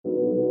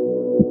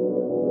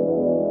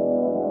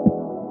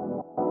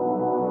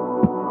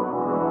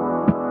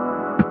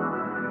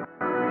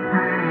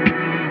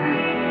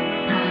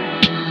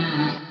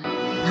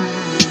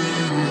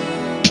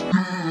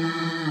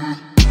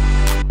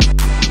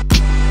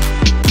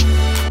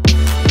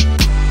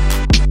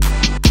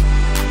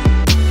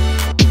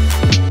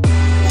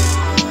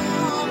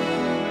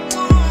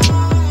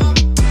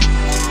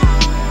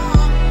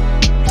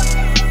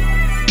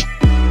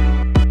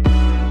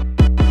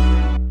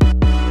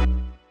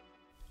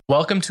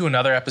Welcome to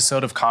another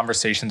episode of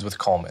Conversations with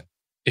Coleman.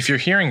 If you're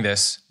hearing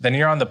this, then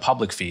you're on the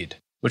public feed,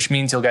 which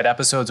means you'll get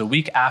episodes a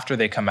week after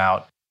they come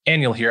out,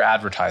 and you'll hear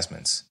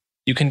advertisements.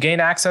 You can gain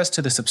access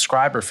to the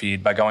subscriber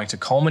feed by going to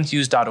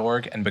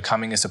colemanhughes.org and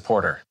becoming a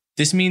supporter.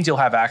 This means you'll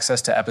have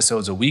access to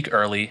episodes a week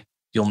early,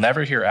 you'll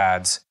never hear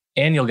ads,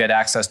 and you'll get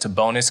access to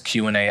bonus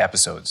Q&A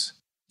episodes.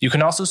 You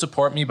can also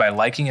support me by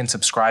liking and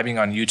subscribing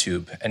on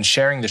YouTube and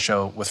sharing the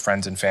show with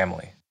friends and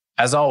family.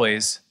 As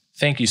always,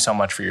 thank you so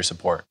much for your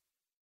support.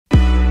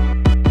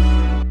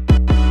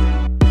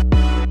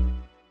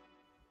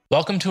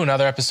 Welcome to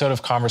another episode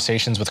of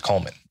Conversations with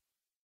Coleman.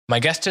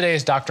 My guest today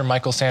is Dr.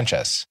 Michael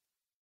Sanchez.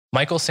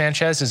 Michael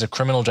Sanchez is a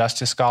criminal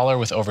justice scholar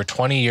with over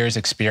 20 years'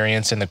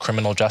 experience in the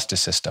criminal justice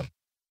system.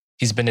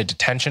 He's been a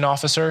detention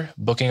officer,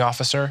 booking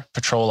officer,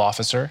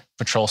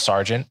 patrol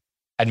sergeant,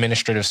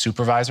 administrative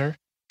supervisor,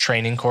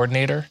 training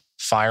coordinator,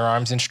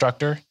 firearms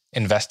instructor,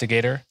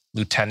 investigator,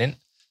 lieutenant,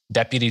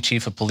 deputy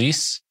chief of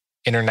police,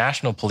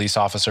 international police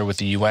officer with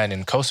the UN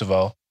in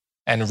Kosovo,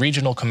 and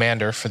regional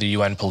commander for the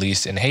UN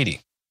police in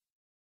Haiti.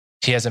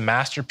 He has a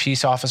master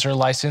peace officer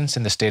license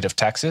in the state of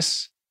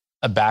Texas,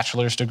 a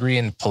bachelor's degree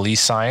in police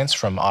science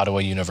from Ottawa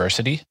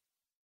University,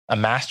 a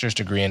master's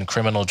degree in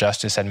criminal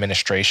justice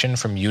administration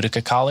from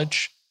Utica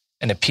College,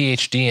 and a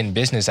PhD in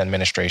business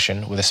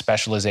administration with a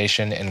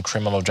specialization in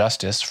criminal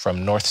justice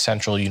from North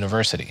Central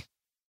University.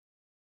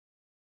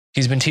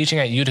 He's been teaching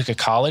at Utica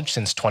College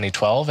since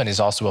 2012 and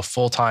is also a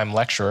full-time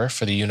lecturer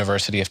for the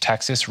University of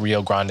Texas,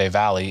 Rio Grande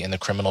Valley in the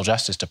criminal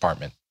justice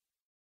department.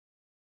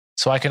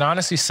 So I can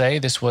honestly say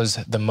this was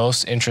the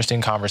most interesting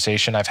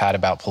conversation I've had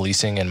about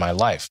policing in my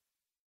life.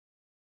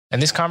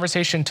 And this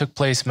conversation took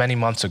place many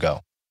months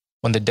ago,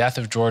 when the death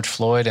of George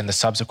Floyd and the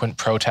subsequent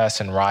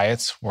protests and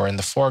riots were in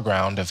the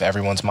foreground of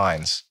everyone's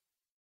minds.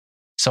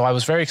 So I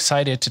was very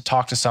excited to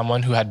talk to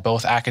someone who had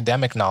both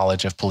academic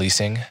knowledge of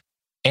policing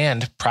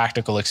and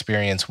practical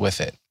experience with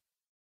it.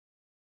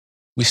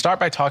 We start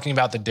by talking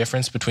about the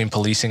difference between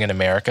policing in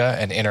America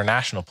and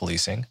international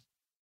policing.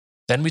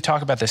 Then we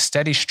talk about the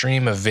steady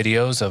stream of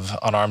videos of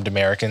unarmed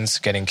Americans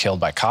getting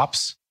killed by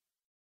cops.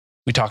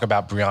 We talk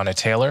about Breonna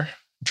Taylor,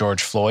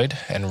 George Floyd,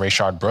 and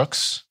Rayshard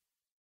Brooks.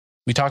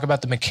 We talk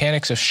about the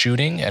mechanics of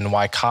shooting and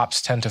why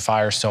cops tend to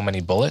fire so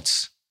many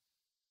bullets.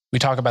 We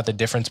talk about the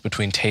difference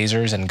between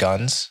tasers and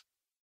guns.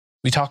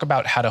 We talk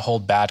about how to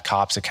hold bad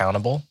cops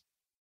accountable.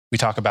 We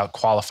talk about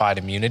qualified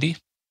immunity.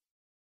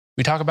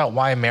 We talk about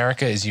why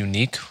America is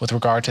unique with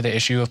regard to the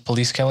issue of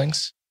police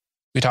killings.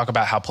 We talk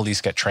about how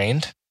police get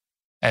trained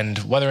and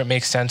whether it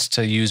makes sense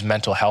to use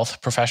mental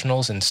health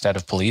professionals instead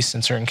of police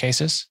in certain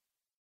cases.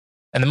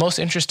 And the most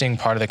interesting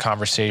part of the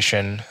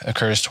conversation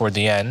occurs toward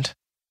the end,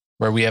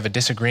 where we have a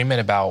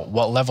disagreement about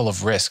what level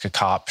of risk a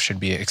cop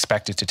should be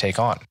expected to take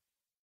on.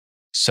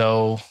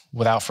 So,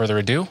 without further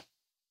ado,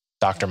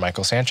 Dr.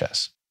 Michael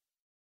Sanchez.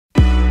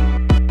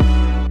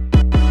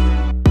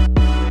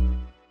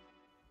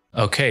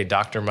 Okay,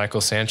 Dr.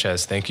 Michael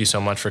Sanchez, thank you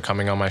so much for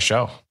coming on my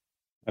show.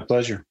 My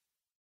pleasure.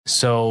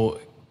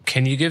 So,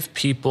 can you give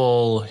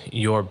people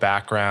your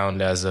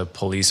background as a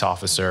police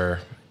officer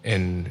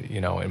in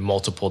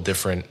multiple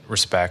different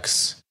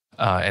respects?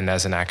 And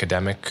as an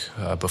academic,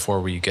 before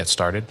we get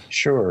started?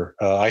 Sure.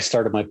 I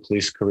started my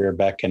police career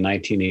back in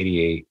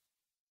 1988.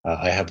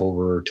 I have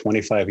over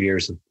 25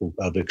 years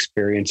of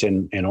experience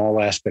in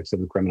all aspects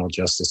of the criminal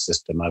justice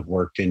system. I've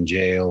worked in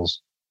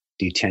jails,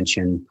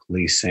 detention,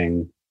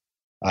 policing.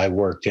 I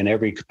worked in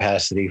every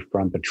capacity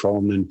from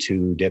patrolman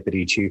to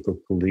deputy chief of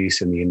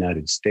police in the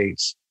United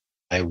States.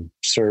 I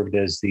served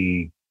as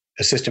the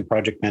assistant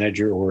project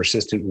manager or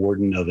assistant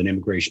warden of an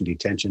immigration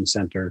detention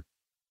center.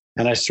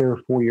 And I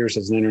served 4 years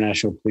as an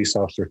international police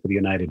officer for the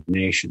United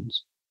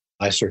Nations.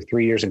 I served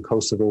 3 years in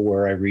Kosovo,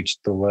 where I reached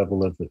the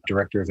level of the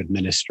director of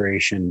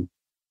administration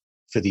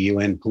for the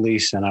UN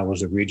police, and I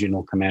was a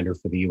regional commander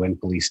for the UN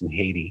police in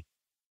Haiti.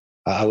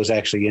 I was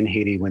actually in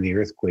Haiti when the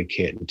earthquake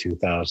hit in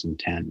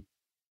 2010.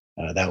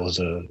 That was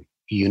a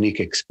unique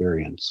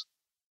experience.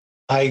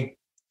 I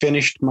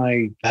finished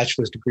my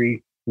bachelor's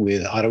degree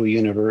with Ottawa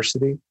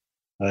University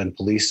in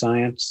police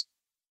science.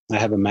 I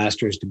have a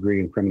master's degree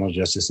in criminal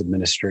justice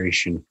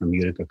administration from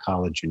Utica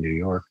College in New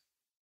York.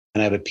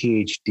 And I have a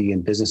PhD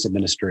in business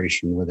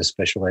administration with a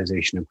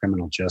specialization in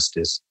criminal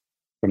justice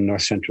from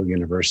North Central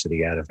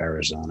University out of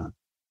Arizona.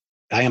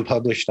 I am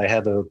published. I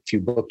have a few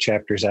book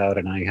chapters out,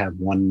 and I have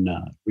one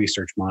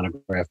research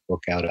monograph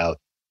book out,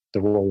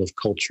 The Role of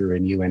Culture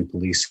in UN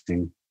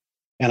Policing.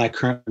 And I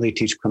currently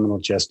teach criminal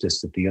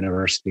justice at the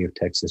University of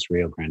Texas,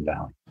 Rio Grande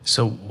Valley.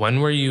 So when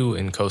were you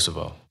in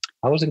Kosovo?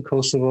 I was in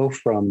Kosovo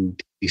from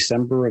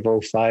December of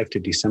 2005 to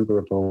December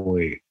of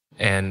 2008.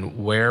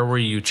 And where were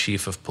you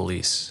chief of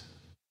police?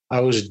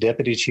 I was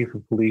deputy chief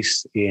of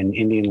police in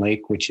Indian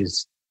Lake, which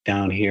is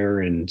down here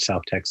in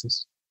South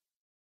Texas.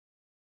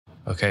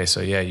 Okay,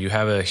 so yeah, you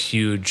have a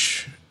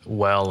huge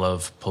well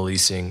of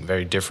policing,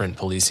 very different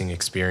policing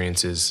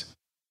experiences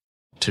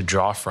to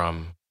draw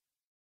from,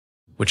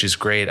 which is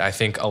great. I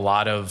think a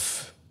lot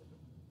of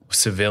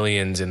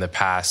civilians in the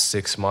past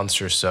 6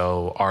 months or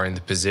so are in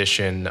the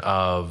position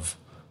of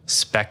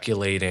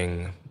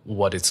speculating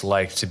what it's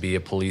like to be a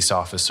police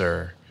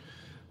officer,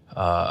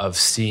 of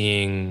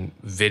seeing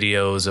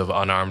videos of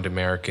unarmed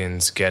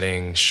Americans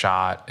getting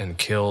shot and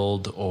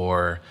killed,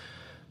 or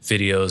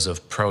videos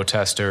of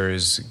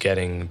protesters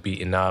getting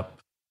beaten up,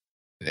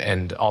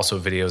 and also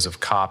videos of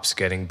cops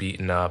getting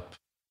beaten up,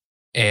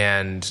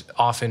 and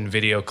often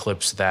video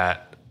clips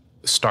that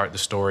start the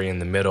story in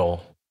the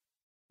middle.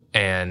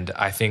 And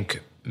I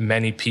think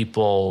many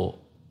people,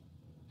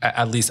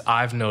 at least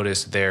I've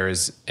noticed,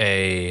 there's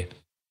a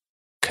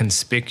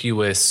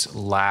conspicuous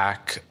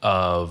lack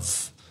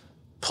of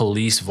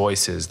police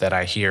voices that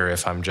I hear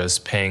if I'm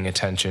just paying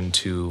attention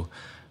to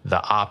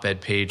the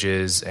op-ed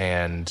pages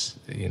and,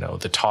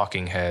 the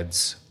talking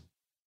heads,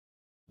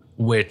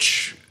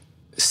 which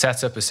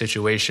sets up a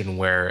situation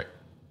where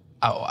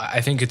I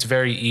think it's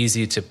very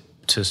easy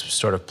to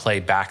sort of play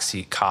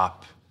backseat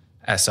cop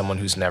as someone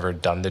who's never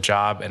done the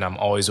job. And I'm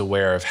always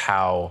aware of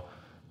how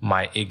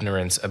my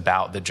ignorance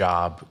about the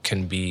job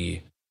can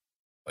be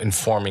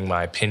informing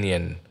my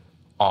opinion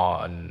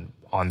on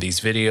these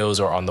videos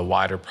or on the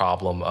wider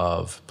problem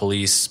of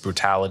police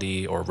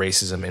brutality or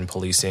racism in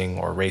policing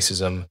or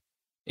racism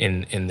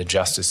in the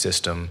justice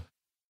system.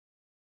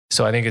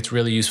 So I think it's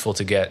really useful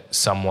to get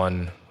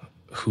someone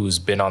who's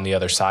been on the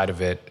other side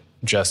of it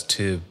just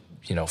to,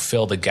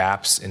 fill the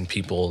gaps in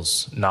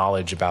people's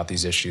knowledge about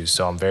these issues.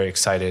 So I'm very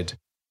excited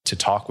to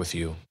talk with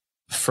you.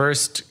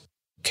 First,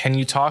 can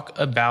you talk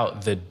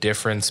about the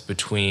difference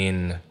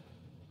between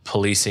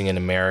policing in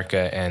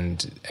America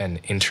and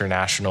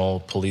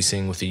international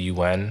policing with the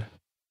UN?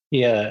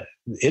 Yeah,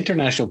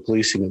 international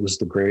policing, it was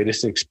the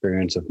greatest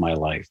experience of my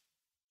life.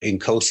 In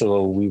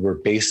Kosovo, we were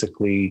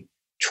basically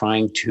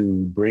trying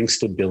to bring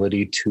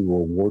stability to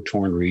a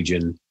war-torn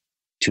region,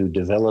 to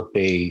develop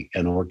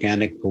an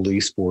organic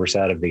police force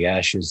out of the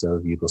ashes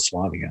of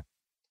Yugoslavia.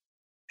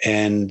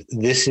 And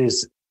this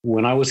is,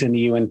 when I was in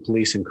the UN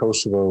police in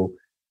Kosovo,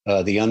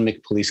 the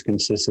UNMIC police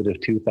consisted of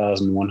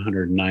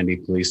 2,190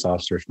 police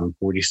officers from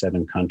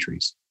 47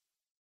 countries.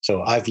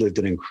 So I've lived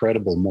an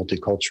incredible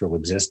multicultural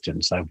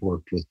existence. I've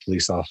worked with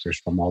police officers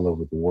from all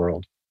over the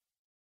world.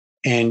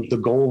 And the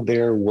goal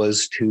there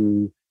was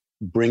to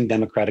bring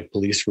democratic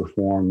police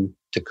reform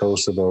to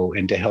Kosovo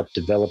and to help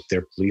develop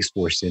their police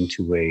force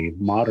into a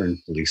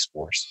modern police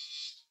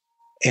force.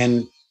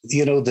 And,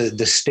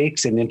 the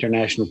stakes in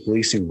international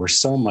policing were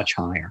so much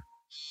higher.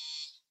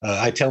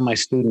 I tell my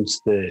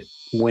students that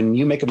when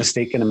you make a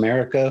mistake in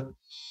America,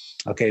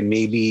 okay,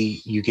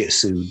 maybe you get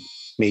sued,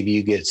 maybe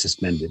you get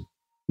suspended.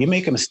 You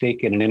make a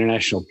mistake in an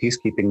international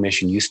peacekeeping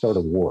mission, you start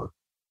a war.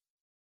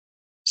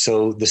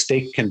 So the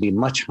stake can be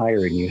much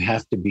higher, and you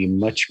have to be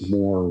much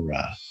more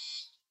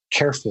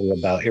careful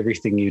about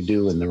everything you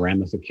do and the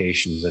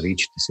ramifications of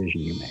each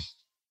decision you make.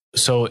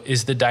 So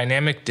is the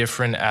dynamic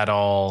different at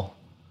all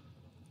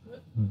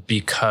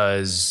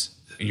because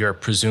you're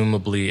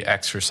presumably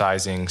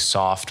exercising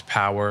soft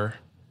power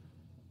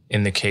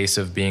in the case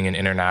of being an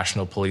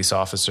international police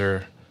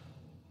officer,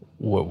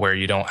 where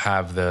you don't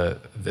have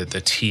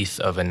the teeth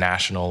of a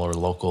national or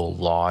local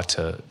law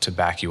to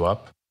back you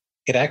up?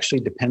 It actually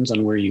depends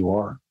on where you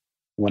are.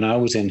 When I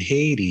was in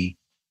Haiti,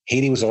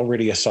 Haiti was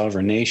already a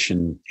sovereign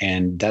nation,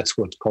 and that's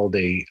what's called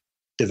a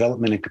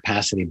development and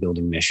capacity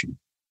building mission.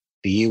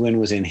 The UN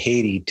was in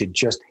Haiti to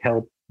just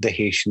help the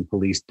Haitian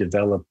police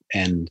develop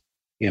and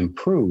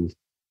improve.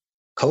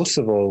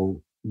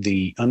 Kosovo,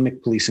 the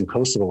UNMIC police in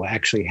Kosovo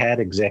actually had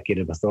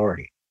executive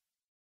authority.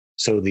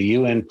 So the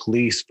UN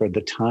police, for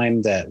the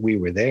time that we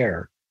were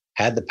there,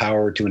 had the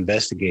power to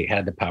investigate,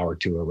 had the power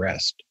to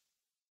arrest.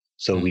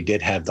 So we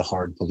did have the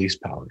hard police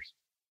powers.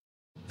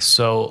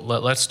 So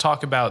let's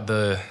talk about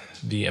the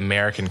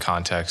American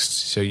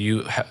context. So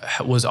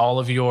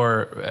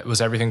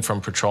was everything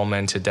from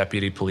patrolman to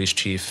deputy police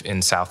chief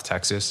in South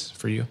Texas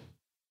for you?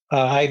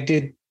 I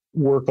did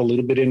work a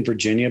little bit in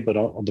Virginia, but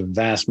the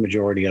vast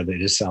majority of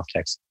it is South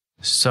Texas.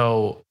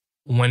 So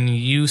when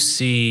you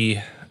see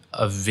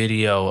a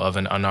video of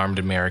an unarmed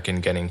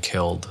American getting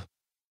killed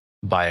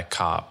by a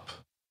cop,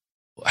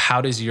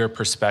 how does your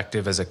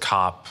perspective as a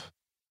cop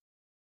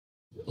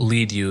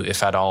lead you,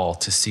 if at all,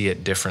 to see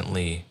it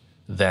differently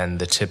than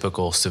the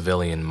typical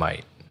civilian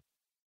might?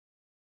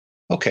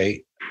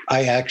 Okay.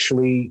 I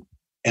actually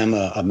am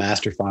a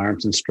master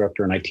firearms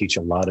instructor, and I teach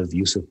a lot of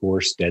use of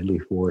force, deadly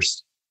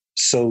force.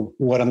 So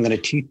what I'm going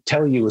to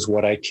tell you is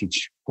what I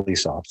teach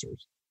police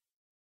officers.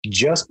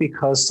 Just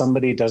because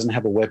somebody doesn't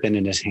have a weapon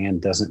in his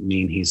hand doesn't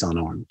mean he's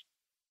unarmed.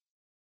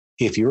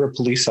 If you're a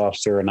police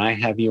officer and I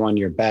have you on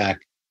your back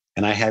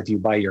and I have you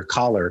by your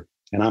collar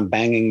and I'm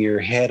banging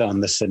your head on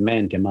the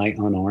cement, am I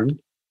unarmed?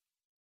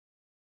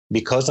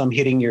 Because I'm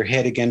hitting your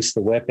head against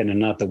the weapon and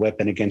not the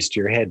weapon against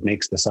your head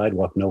makes the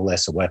sidewalk no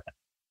less a weapon.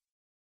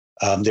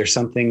 There's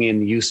something in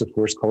the use of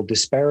force called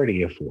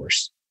disparity of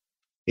force.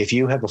 If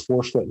you have a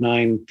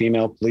 4'9"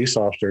 female police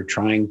officer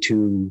trying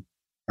to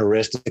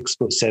arrest a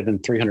 6'7",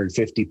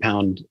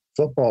 350-pound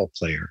football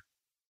player,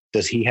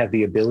 does he have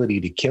the ability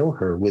to kill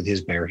her with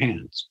his bare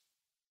hands?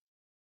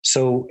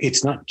 So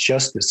it's not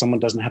just that someone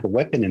doesn't have a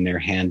weapon in their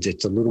hands.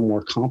 It's a little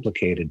more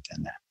complicated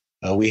than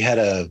that. We had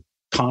a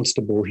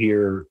constable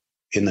here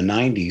in the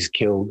 90s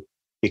killed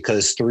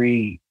because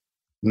three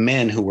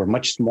men who were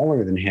much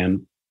smaller than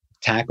him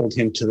tackled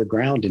him to the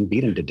ground and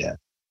beat him to death.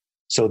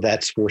 So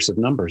that's force of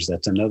numbers.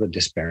 That's another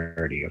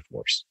disparity of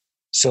force.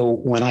 So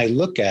when I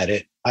look at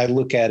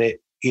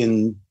it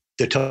in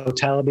the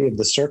totality of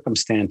the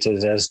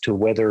circumstances as to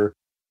whether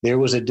there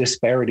was a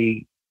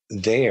disparity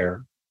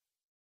there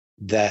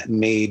that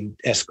made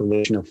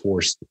escalation of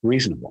force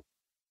reasonable.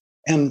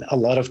 And a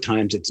lot of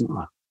times it's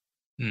not.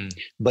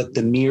 But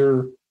the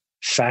mere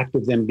fact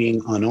of them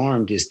being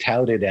unarmed is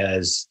touted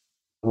as,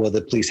 well,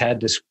 the police had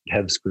to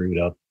have screwed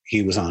up.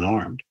 He was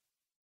unarmed.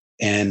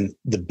 And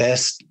the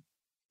best,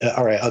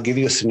 all right, I'll give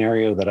you a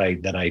scenario that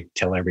I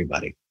tell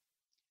everybody.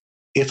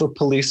 If a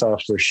police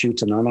officer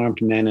shoots an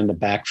unarmed man in the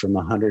back from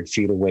 100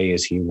 feet away,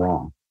 is he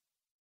wrong?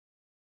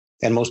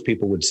 And most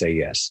people would say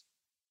yes.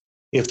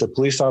 If the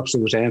police officer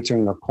was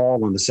answering a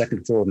call on the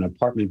second floor of an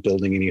apartment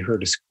building and he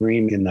heard a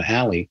scream in the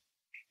alley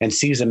and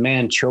sees a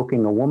man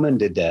choking a woman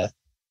to death,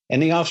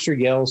 and the officer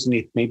yells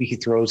and maybe he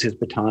throws his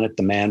baton at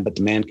the man, but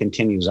the man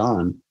continues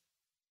on.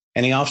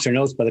 And the officer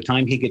knows by the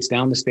time he gets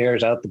down the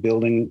stairs, out the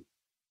building,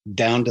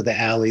 down to the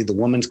alley, the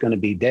woman's going to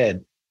be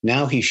dead.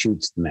 Now he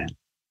shoots the man.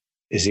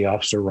 Is the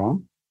officer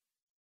wrong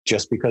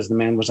just because the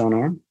man was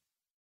unarmed?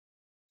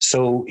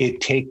 So it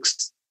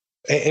takes,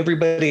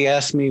 everybody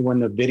asks me when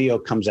the video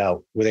comes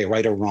out, were they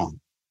right or wrong?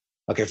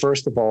 Okay,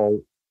 first of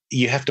all,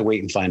 you have to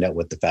wait and find out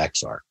what the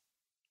facts are.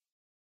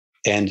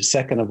 And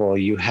second of all,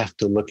 you have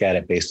to look at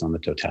it based on the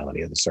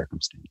totality of the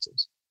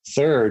circumstances.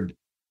 Third,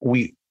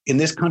 in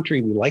this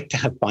country, we like to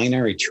have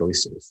binary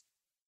choices.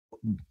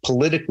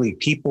 Politically,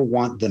 people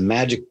want the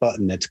magic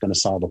button that's going to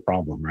solve a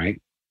problem, right?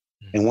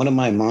 And one of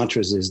my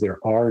mantras is there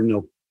are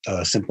no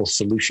simple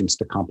solutions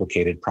to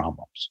complicated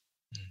problems,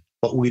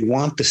 but we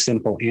want the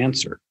simple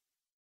answer.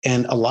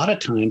 And a lot of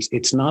times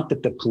it's not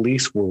that the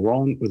police were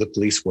wrong or the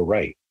police were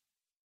right.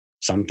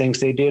 Some things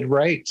they did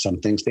right, some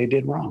things they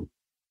did wrong.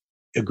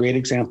 A great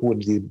example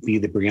would be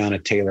the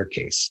Breonna Taylor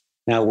case.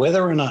 Now,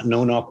 whether or not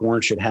no-knock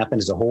warrants should happen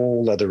is a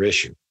whole other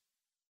issue,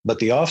 but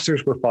the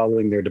officers were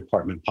following their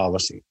department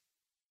policy.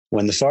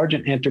 When the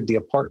sergeant entered the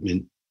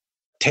apartment,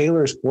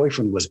 Taylor's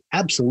boyfriend was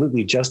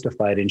absolutely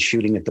justified in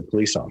shooting at the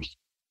police officer.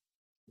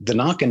 The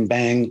knock and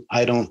bang,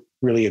 I don't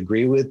really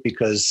agree with,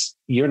 because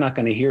you're not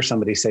going to hear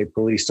somebody say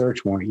police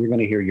search warrant. You're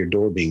going to hear your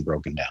door being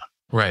broken down.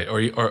 Right.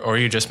 Or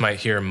you just might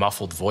hear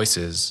muffled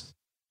voices,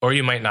 or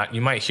you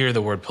might hear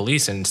the word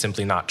police and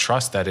simply not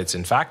trust that it's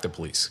in fact the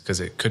police, because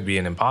it could be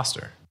an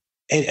imposter.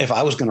 And if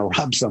I was going to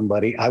rob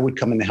somebody, I would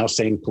come in the house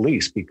saying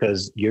police,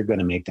 because you're going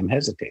to make them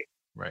hesitate.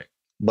 Right.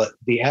 But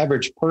the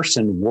average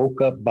person woke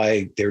up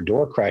by their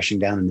door crashing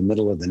down in the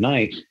middle of the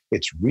night.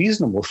 It's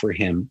reasonable for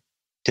him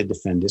to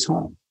defend his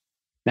home.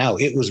 Now,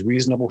 it was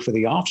reasonable for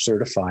the officer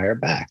to fire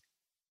back.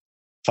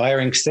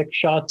 Firing 6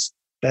 shots,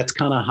 that's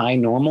kind of high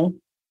normal,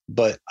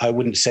 but I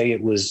wouldn't say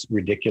it was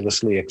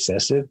ridiculously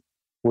excessive.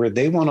 Where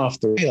they went off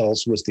the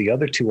rails was the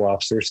other 2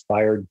 officers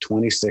fired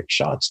 26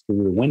 shots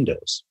through the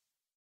windows.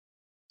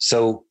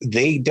 So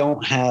they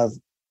don't have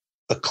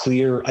a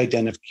clear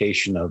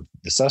identification of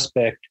the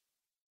suspect.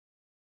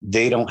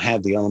 They don't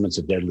have the elements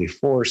of deadly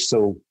force.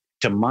 So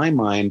to my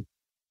mind,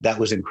 that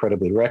was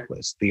incredibly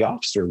reckless. The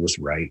officer was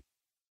right.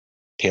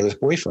 Taylor's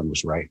boyfriend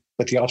was right,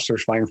 but the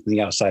officers firing from the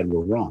outside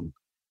were wrong.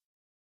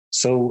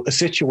 So a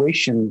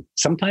situation,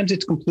 sometimes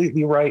it's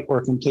completely right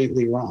or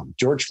completely wrong.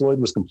 George Floyd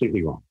was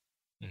completely wrong.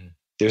 Mm-hmm.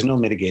 There's no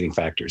mitigating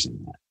factors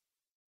in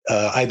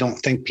that. I don't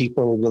think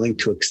people are willing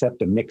to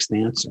accept a mixed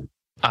answer.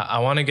 I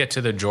want to get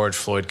to the George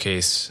Floyd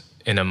case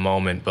in a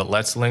moment, but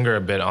let's linger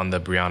a bit on the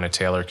Breonna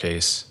Taylor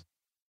case.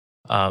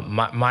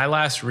 My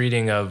last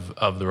reading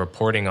of the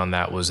reporting on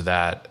that was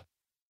that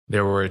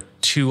there were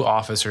 2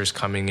 officers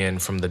coming in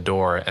from the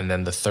door, and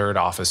then the 3rd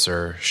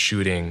officer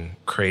shooting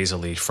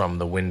crazily from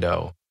the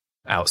window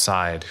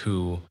outside,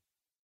 who,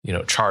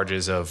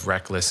 charges of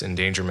reckless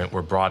endangerment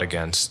were brought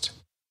against.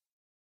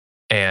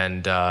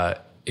 And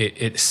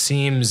it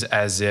seems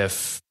as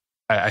if,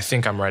 I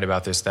think I'm right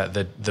about this, that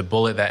the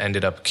bullet that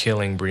ended up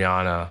killing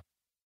Breonna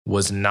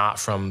was not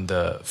from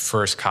the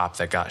first cop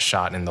that got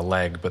shot in the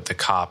leg, but the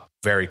cop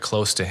very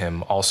close to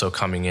him also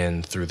coming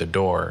in through the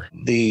door.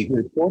 The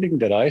reporting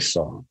that I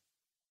saw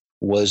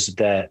was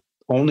that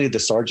only the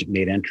sergeant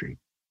made entry.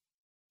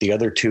 The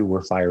other 2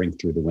 were firing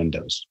through the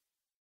windows.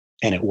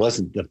 And it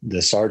wasn't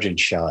the sergeant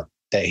shot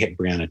that hit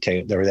Breonna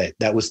Taylor.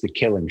 That was the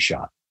killing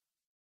shot.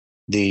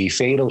 The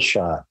fatal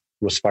shot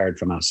was fired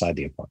from outside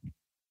the apartment.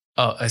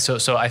 Oh,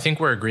 so I think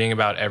we're agreeing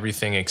about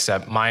everything,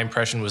 except my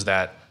impression was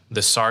that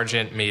the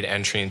sergeant made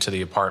entry into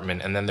the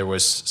apartment, and then there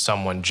was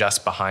someone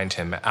just behind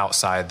him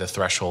outside the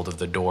threshold of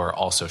the door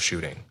also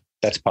shooting.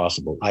 That's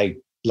possible.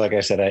 Like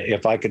I said,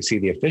 if I could see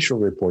the official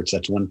reports,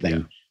 that's one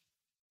thing.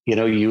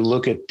 Yeah. You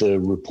look at the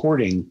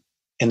reporting,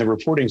 and the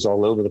reporting's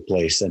all over the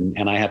place.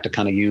 And I have to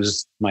kind of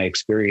use my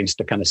experience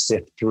to kind of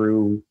sift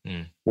through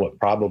what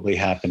probably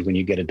happened when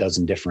you get a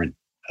dozen different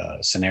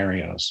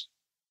scenarios.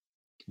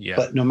 Yeah.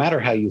 But no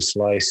matter how you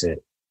slice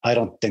it, I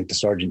don't think the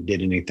sergeant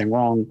did anything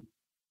wrong.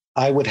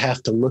 I would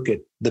have to look at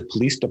the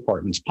police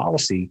department's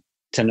policy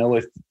to know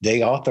if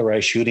they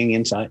authorize shooting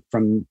inside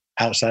from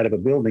outside of a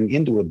building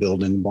into a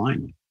building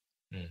blindly.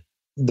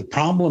 The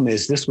problem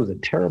is this was a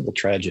terrible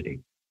tragedy.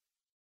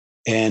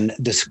 And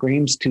the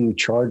screams to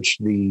charge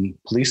the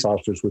police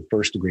officers with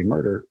first-degree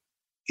murder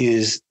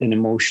is an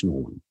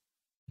emotional one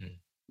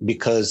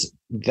because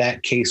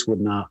that case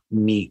would not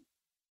meet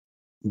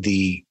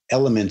the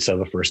elements of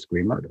a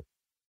first-degree murder.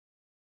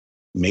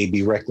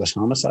 Maybe reckless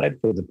homicide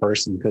for the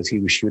person because he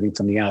was shooting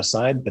from the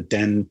outside, but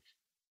then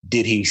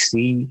did he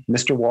see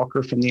Mr.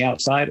 Walker from the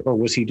outside, or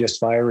was he just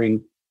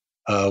firing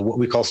what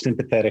we call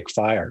sympathetic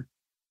fire?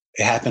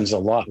 It happens a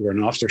lot where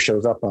an officer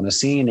shows up on a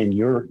scene and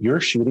you're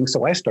shooting,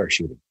 so I start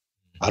shooting.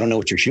 I don't know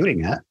what you're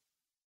shooting at,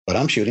 but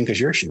I'm shooting because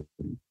you're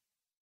shooting.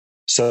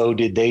 So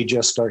did they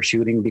just start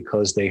shooting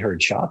because they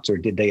heard shots, or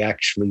did they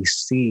actually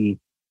see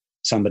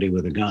somebody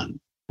with a gun?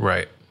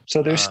 Right.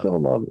 So there's still a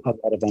lot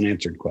of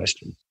unanswered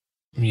questions.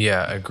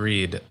 Yeah,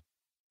 agreed.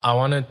 I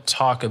want to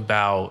talk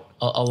about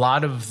a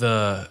lot of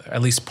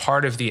at least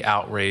part of the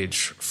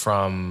outrage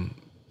from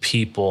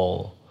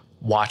people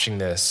watching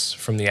this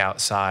from the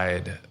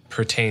outside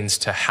pertains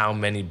to how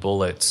many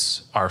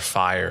bullets are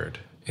fired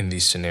in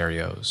these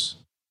scenarios.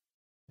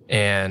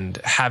 And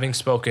having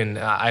spoken,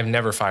 I've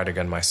never fired a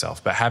gun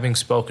myself, but having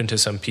spoken to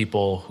some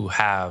people who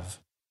have,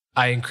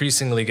 I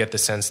increasingly get the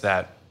sense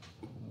that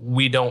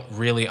we don't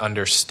really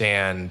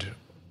understand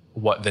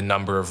what the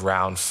number of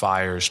round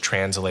fires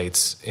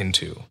translates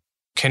into.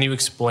 Can you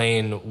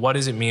explain what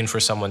does it mean for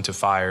someone to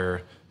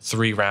fire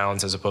 3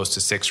 rounds as opposed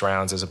to 6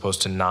 rounds as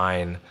opposed to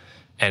 9?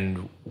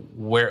 And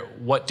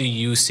what do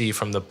you see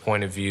from the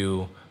point of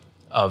view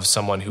of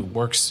someone who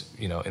works,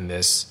 in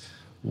this?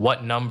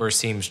 What number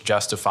seems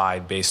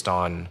justified based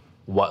on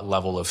what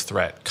level of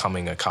threat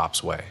coming a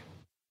cop's way?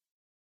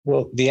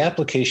 Well, the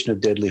application of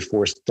deadly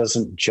force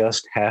doesn't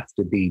just have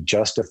to be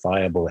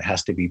justifiable. It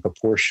has to be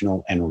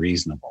proportional and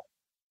reasonable.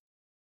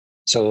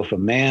 So if a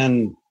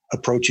man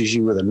approaches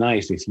you with a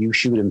knife, if you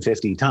shoot him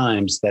 50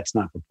 times, that's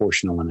not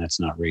proportional and that's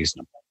not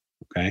reasonable.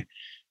 Okay.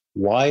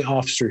 Why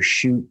officers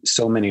shoot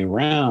so many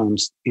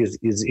rounds is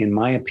in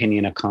my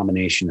opinion, a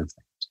combination of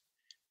things.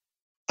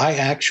 I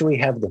actually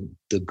have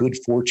the good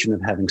fortune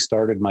of having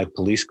started my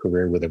police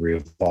career with a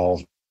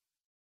revolver,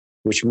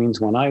 which means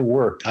when I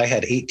worked, I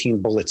had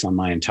 18 bullets on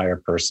my entire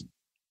person.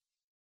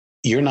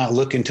 You're not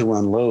looking to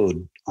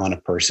unload on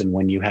a person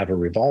when you have a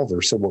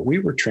revolver. So what we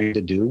were trained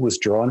to do was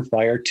draw and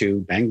fire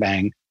 2, bang,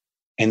 bang,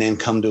 and then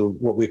come to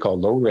what we call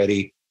low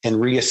ready and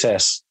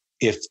reassess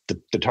if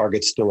the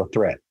target's still a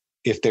threat.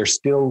 If they're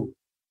still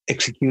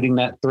executing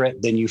that threat,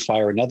 then you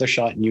fire another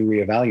shot and you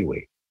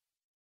reevaluate.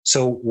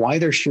 So why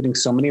they're shooting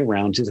so many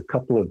rounds is a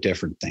couple of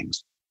different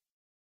things.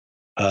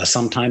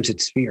 Sometimes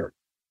it's fear.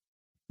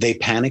 They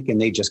panic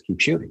and they just keep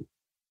shooting.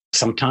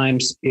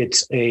 Sometimes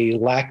it's a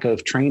lack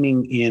of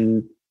training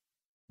in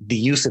the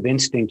use of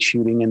instinct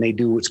shooting, and they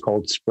do what's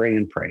called spray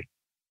and pray,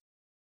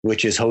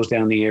 which is hose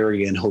down the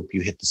area and hope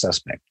you hit the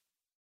suspect.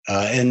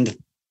 And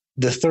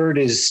the third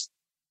is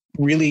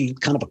really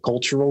kind of a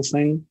cultural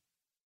thing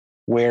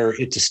where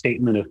it's a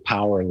statement of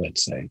power,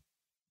 let's say,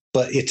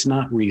 but it's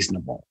not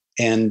reasonable.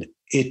 And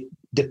it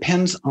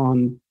depends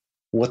on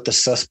what the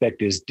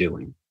suspect is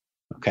doing.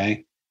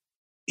 Okay.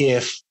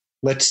 If,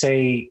 let's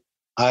say,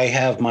 I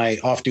have my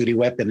off-duty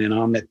weapon and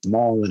I'm at the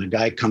mall and a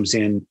guy comes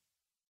in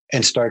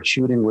and starts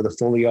shooting with a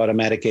fully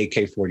automatic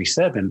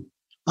AK-47,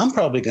 I'm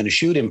probably going to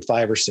shoot him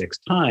 5 or 6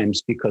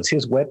 times because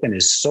his weapon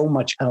is so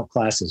much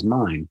outclasses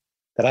mine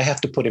that I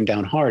have to put him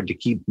down hard to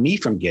keep me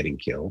from getting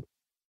killed.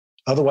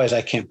 Otherwise,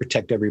 I can't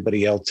protect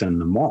everybody else in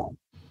the mall.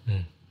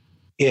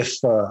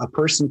 If a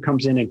person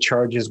comes in and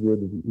charges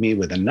me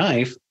with a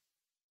knife,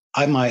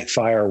 I might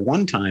fire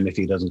 1 time. If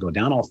he doesn't go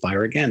down, I'll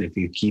fire again if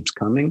he keeps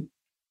coming.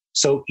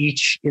 So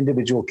each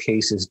individual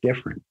case is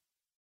different.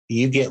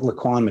 You get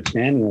Laquan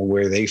McDaniel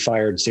where they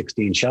fired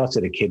 16 shots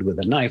at a kid with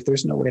a knife.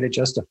 There's no way to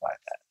justify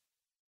that.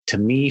 To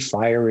me,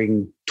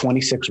 firing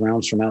 26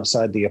 rounds from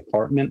outside the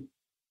apartment,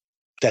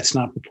 that's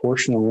not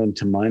proportional. And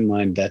to my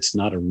mind, that's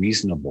not a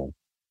reasonable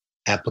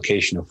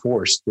application of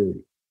force.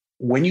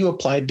 When you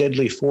apply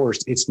deadly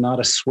force, it's not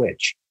a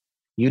switch.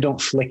 You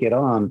don't flick it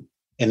on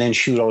and then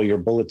shoot all your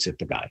bullets at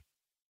the guy.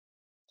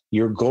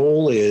 Your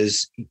goal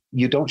is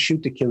you don't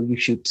shoot to kill, you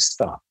shoot to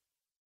stop.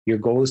 Your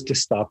goal is to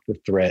stop the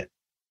threat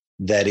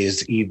that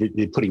is either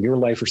putting your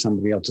life or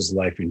somebody else's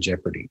life in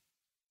jeopardy.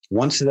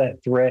 Once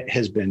that threat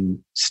has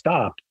been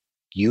stopped,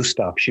 you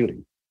stop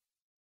shooting.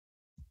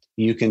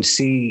 You can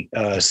see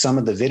some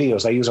of the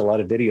videos. I use a lot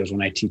of videos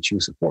when I teach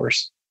use of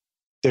force.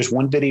 There's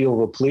one video of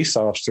a police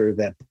officer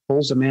that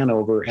pulls a man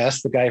over,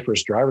 asks the guy for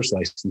his driver's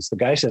license. The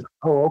guy says,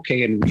 "Oh,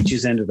 okay," and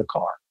reaches into the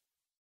car.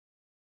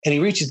 And he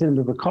reaches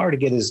into the car to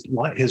get his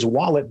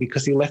wallet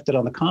because he left it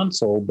on the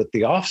console, but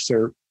the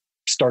officer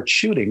starts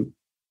shooting.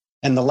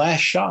 And the last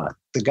shot,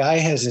 the guy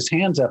has his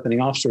hands up and the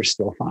officer is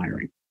still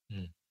firing,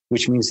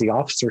 which means the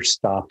officer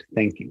stopped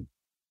thinking.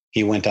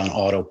 He went on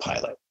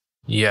autopilot.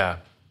 Yeah.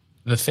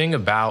 The thing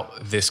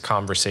about this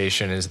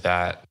conversation is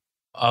that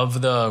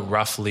of the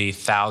roughly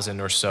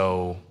 1,000 or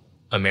so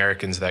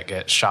Americans that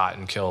get shot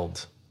and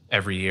killed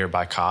every year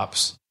by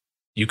cops,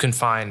 You can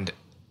find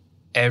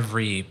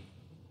every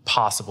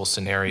possible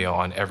scenario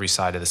on every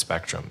side of the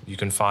spectrum. You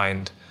can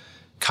find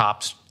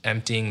cops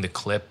emptying the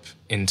clip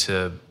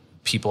into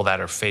people that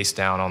are face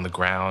down on the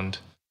ground.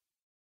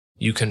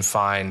 You can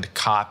find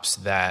cops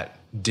that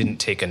didn't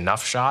take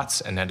enough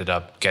shots and ended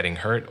up getting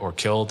hurt or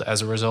killed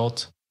as a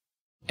result,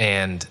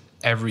 and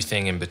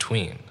everything in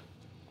between.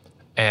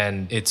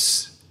 And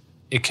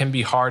it can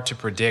be hard to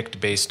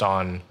predict based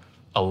on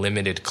a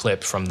limited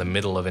clip from the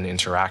middle of an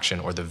interaction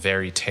or the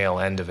very tail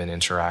end of an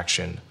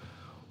interaction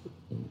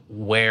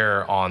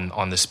where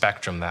on the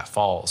spectrum that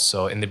falls.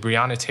 So in the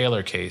Breonna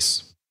Taylor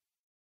case,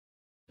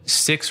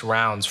 6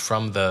 rounds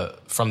from the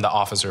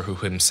officer who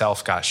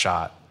himself got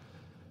shot,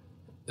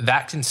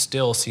 that can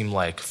still seem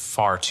like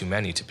far too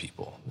many to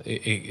people.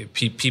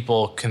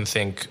 People can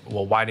think,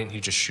 well, why didn't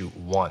you just shoot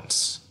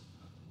once?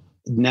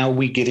 Now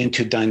we get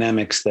into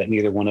dynamics that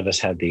neither one of us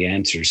had the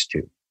answers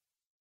to.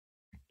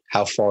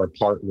 How far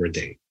apart were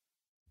they?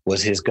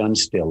 Was his gun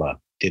still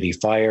up? Did he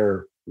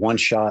fire one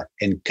shot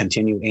and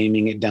continue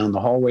aiming it down the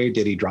hallway?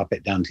 Did he drop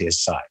it down to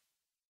his side?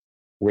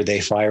 Were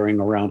they firing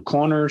around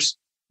corners?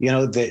 You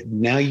know, that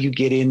now you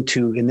get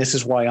into, and this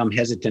is why I'm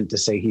hesitant to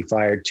say he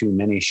fired too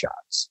many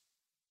shots.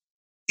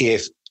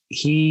 If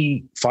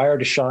he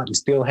fired a shot and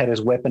still had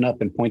his weapon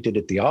up and pointed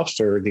at the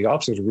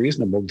officer's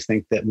reasonable to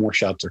think that more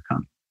shots are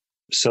coming.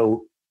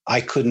 So I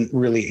couldn't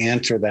really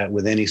answer that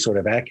with any sort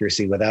of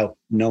accuracy without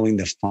knowing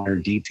the finer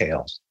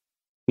details.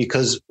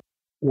 Because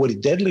what a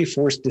deadly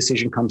force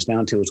decision comes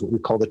down to is what we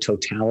call the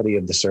totality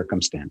of the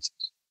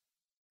circumstances.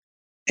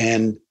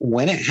 And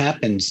when it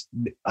happens,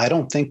 I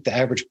don't think the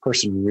average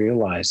person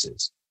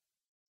realizes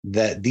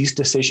that these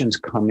decisions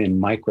come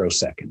in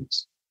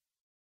microseconds.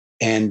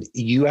 And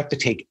you have to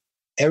take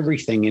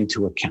everything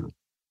into account.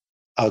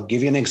 I'll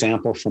give you an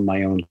example from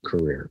my own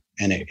career.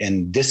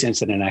 And this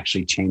incident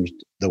actually changed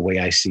the way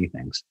I see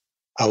things.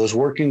 I was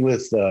working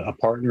with a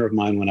partner of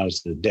mine when I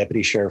was the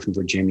deputy sheriff in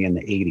Virginia in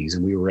the 80s,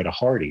 and we were at a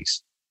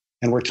Hardee's.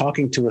 And we're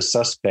talking to a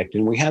suspect,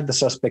 and we had the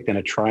suspect in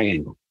a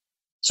triangle.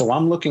 So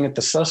I'm looking at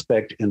the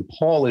suspect, and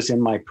Paul is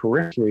in my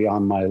periphery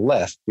on my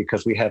left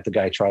because we have the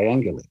guy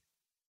triangulated.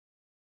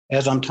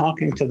 As I'm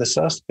talking to the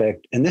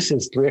suspect, and this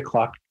is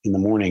 3:00 in the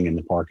morning in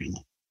the parking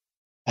lot,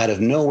 out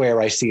of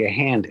nowhere, I see a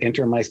hand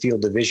enter my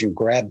field of vision,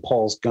 grab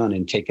Paul's gun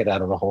and take it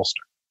out of the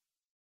holster.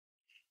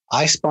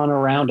 I spun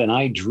around and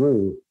I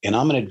drew, and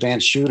I'm an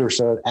advanced shooter.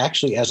 So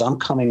actually, as I'm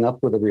coming up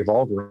with a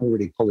revolver, I'm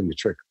already pulling the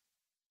trigger.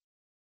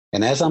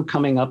 And as I'm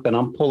coming up and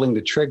I'm pulling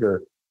the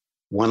trigger,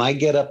 when I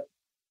get up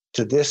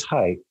to this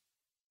height,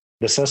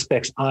 the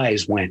suspect's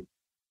eyes went,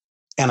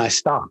 and I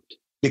stopped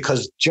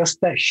because just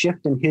that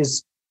shift in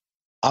his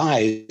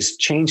eyes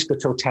changed the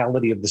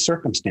totality of the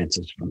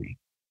circumstances for me.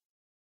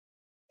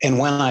 And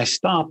when I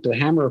stopped, the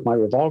hammer of my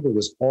revolver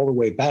was all the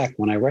way back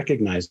when I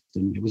recognized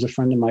him. It was a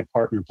friend of my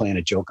partner playing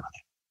a joke on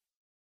it.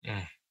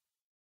 Yeah.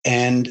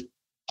 And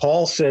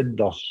Paul said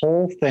the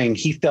whole thing,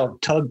 he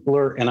felt tug,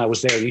 blur, and I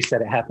was there. He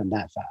said it happened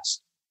that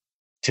fast.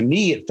 To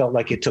me, it felt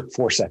like it took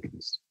 4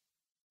 seconds.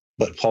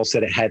 But Paul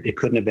said it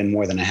couldn't have been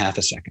more than a half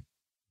a second.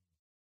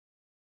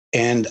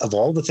 And of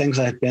all the things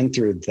I've been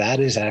through, that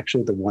is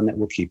actually the one that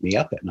will keep me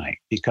up at night,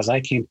 because I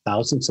came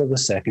thousandths of a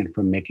second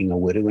from making a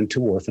widow and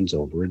 2 orphans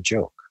over a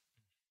joke.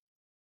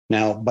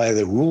 Now, by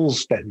the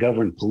rules that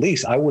govern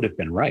police, I would have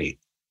been right.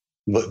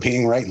 But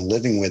being right and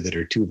living with it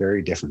are 2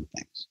 very different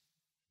things.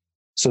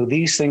 So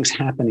these things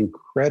happen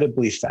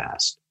incredibly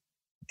fast.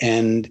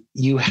 And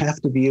you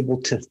have to be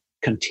able to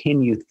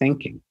continue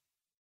thinking.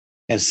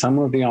 And some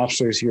of the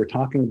officers you're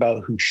talking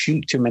about who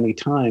shoot too many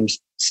times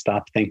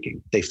stop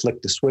thinking. They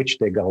flick the switch,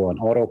 they go on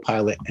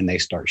autopilot, and they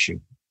start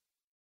shooting.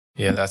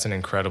 Yeah, that's an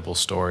incredible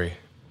story.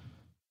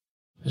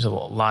 There's a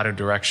lot of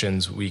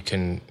directions we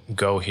can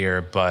go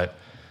here, but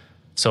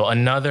so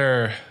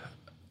another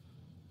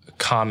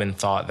common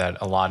thought that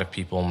a lot of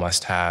people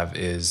must have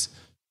is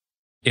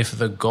if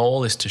the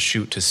goal is to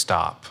shoot to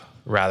stop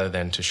rather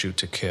than to shoot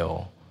to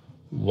kill,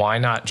 why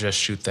not just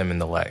shoot them in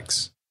the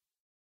legs?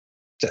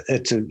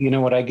 You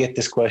know what, I get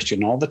this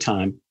question all the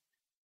time,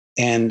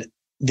 and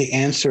the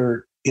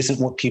answer isn't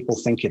what people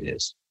think it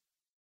is.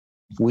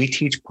 We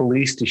teach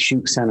police to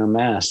shoot center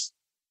mass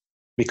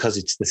because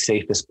it's the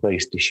safest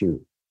place to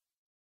shoot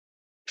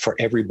for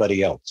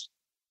everybody else.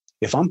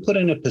 If I'm put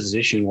in a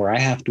position where I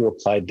have to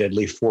apply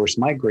deadly force,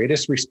 my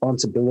greatest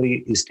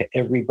responsibility is to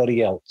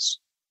everybody else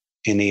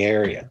in the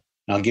area.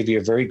 And I'll give you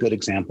a very good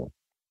example.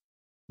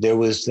 There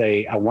was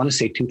I want to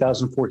say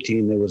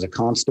 2014, there was a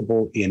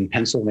constable in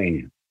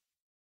Pennsylvania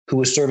who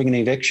was serving an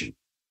eviction.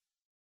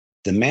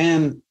 The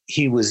man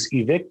he was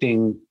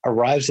evicting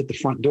arrives at the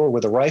front door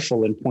with a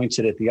rifle and points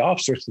it at the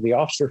officer. So the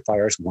officer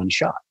fires 1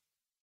 shot.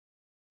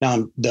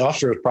 Now, the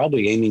officer was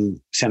probably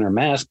aiming center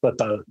mass, but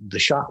the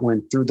shot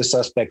went through the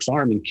suspect's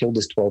arm and killed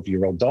his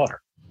 12-year-old daughter.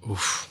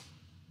 Oof.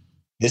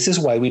 This is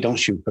why we don't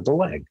shoot for the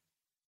leg.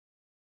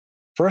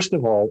 First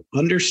of all,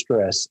 under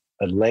stress,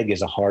 a leg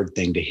is a hard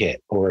thing to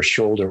hit, or a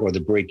shoulder, or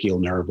the brachial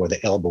nerve, or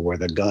the elbow, or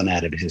the gun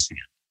out of his hand.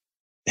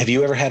 Have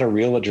you ever had a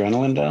real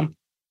adrenaline dump?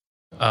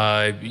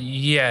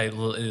 Yeah,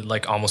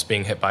 like almost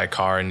being hit by a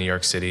car in New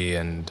York City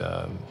and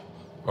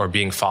or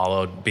being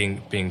followed,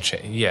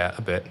 yeah,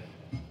 a bit,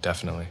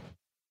 definitely.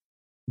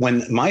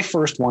 When my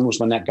first one was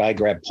when that guy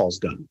grabbed Paul's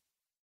gun.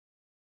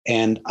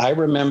 And I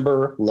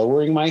remember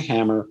lowering my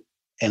hammer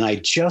and I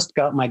just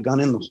got my gun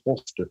in the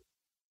holster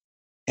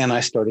and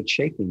I started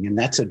shaking, and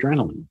that's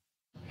adrenaline.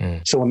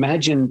 So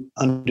imagine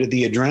under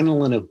the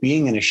adrenaline of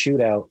being in a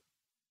shootout,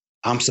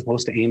 I'm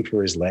supposed to aim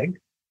for his leg.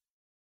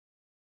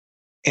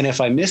 And if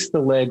I miss the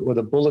leg or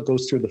the bullet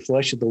goes through the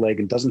flesh of the leg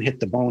and doesn't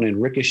hit the bone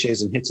and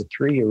ricochets and hits a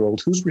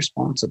 3-year-old, who's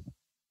responsible?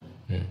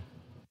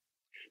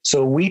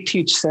 So we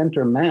teach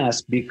center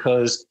mass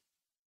because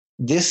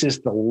this is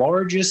the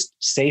largest,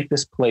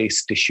 safest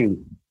place to shoot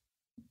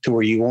to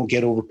where you won't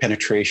get over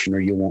penetration or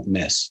you won't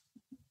miss.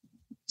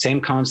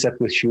 Same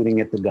concept with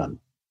shooting at the gun.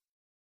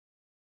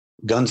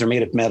 Guns are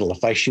made of metal.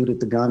 If I shoot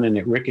at the gun and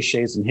it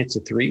ricochets and hits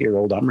a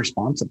 3-year-old, I'm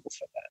responsible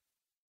for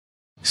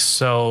that.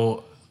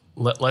 So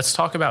let's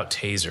talk about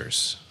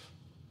tasers.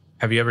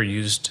 Have you ever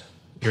used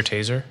your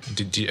taser?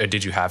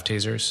 Did you have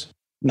tasers?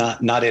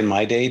 Not in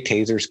my day.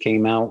 Tasers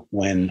came out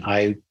when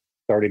I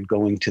started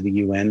going to the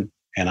UN,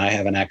 and I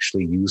haven't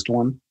actually used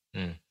one.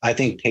 I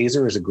think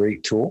taser is a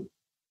great tool.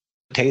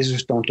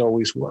 Tasers don't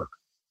always work.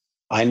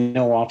 I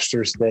know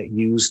officers that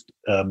used,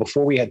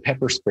 before we had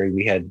pepper spray,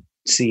 we had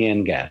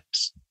CN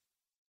gas.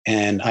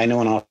 And I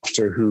know an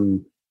officer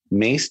who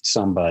maced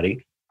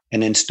somebody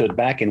and then stood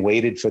back and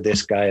waited for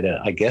this guy to,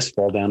 I guess,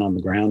 fall down on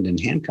the ground and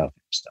handcuff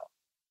himself.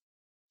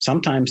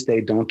 Sometimes they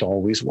don't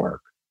always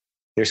work.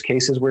 There's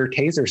cases where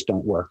tasers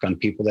don't work on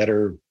people that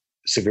are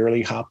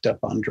severely hopped up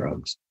on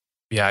drugs.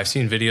 Yeah, I've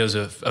seen videos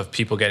of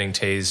people getting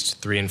tased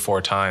 3 and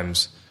 4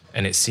 times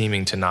and it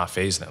seeming to not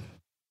faze them.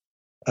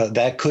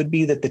 That could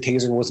be that the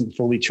taser wasn't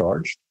fully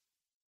charged.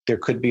 There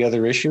could be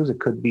other issues.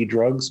 It could be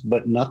drugs,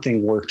 but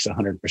nothing works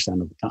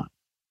 100% of the time.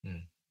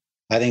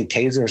 I think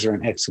tasers are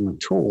an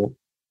excellent tool,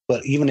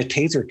 but even a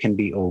taser can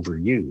be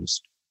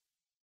overused.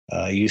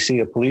 You see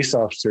a police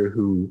officer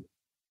who,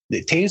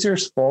 the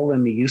tasers fall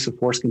in the use of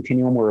force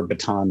continuum where a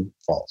baton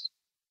falls.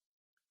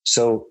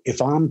 So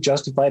if I'm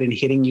justified in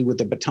hitting you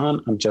with a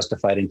baton, I'm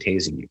justified in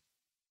tasing you.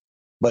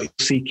 But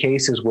you see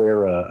cases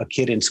where a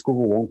kid in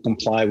school won't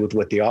comply with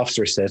what the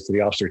officer says, so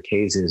the officer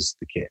tases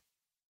the kid.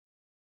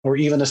 Or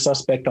even a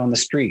suspect on the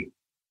street.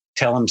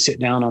 Tell them sit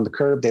down on the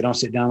curb. They don't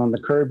sit down on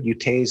the curb, you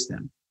tase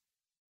them.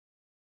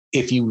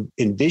 If you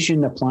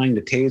envision applying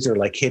the taser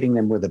like hitting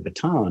them with a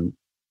baton,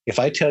 if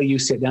I tell you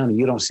sit down and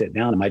you don't sit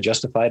down, am I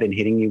justified in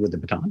hitting you with the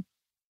baton?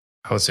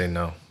 I would say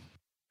no.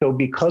 So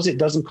because it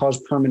doesn't cause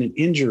permanent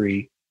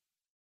injury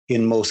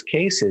in most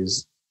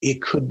cases,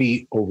 it could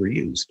be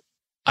overused.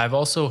 I've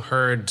also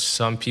heard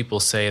some people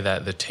say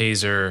that the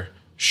taser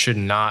should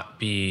not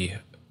be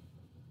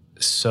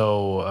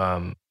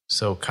so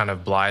kind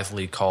of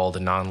blithely called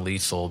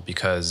non-lethal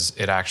because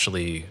it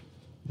actually,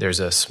 there's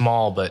a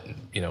small but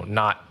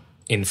not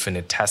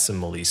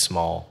infinitesimally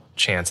small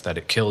chance that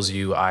it kills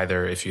you,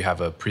 either if you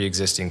have a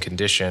pre-existing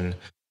condition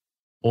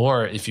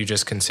or if you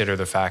just consider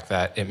the fact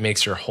that it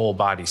makes your whole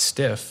body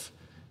stiff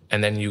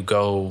and then you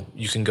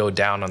can go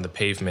down on the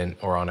pavement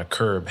or on a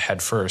curb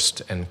head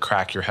first and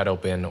crack your head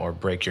open or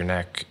break your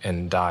neck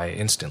and die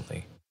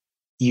instantly.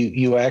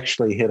 You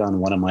actually hit on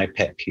one of my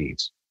pet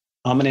peeves.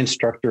 I'm an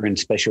instructor in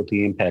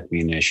specialty impact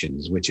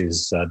munitions, which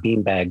is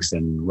beanbags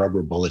and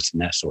rubber bullets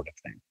and that sort of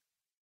thing.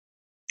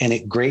 And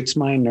it grates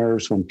my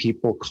nerves when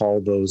people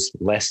call those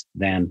less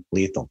than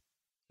lethal.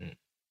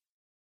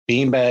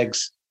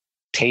 Beanbags,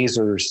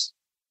 tasers,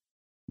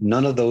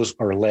 none of those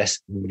are less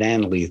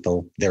than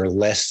lethal. They're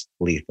less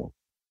lethal.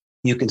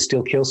 You can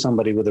still kill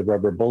somebody with a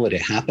rubber bullet.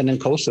 It happened in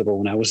Kosovo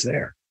when I was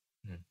there.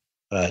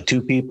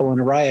 2 people in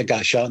a riot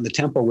got shot in the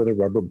temple with a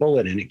rubber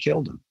bullet and it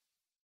killed them.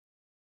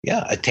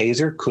 Yeah, a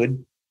taser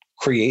could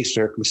create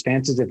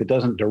circumstances if it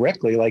doesn't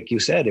directly, like you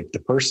said, if the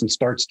person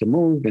starts to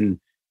move and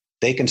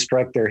they can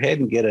strike their head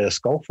and get a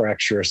skull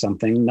fracture or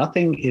something.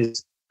 Nothing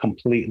is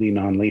completely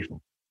non-lethal.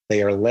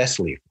 They are less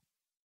lethal.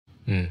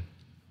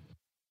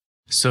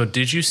 So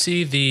did you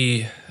see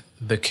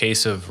the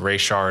case of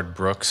Rayshard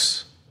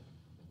Brooks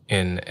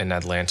in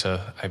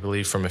Atlanta, I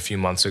believe, from a few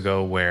months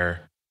ago,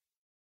 where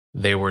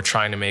they were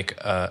trying to make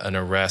an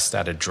arrest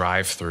at a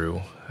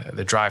drive-through.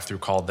 The drive-through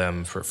called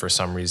them for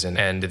some reason.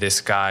 And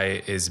this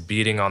guy is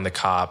beating on the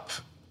cop,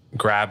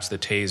 grabs the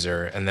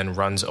taser, and then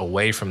runs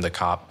away from the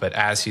cop. But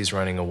as he's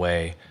running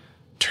away,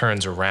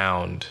 turns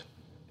around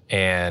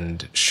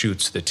and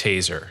shoots the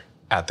taser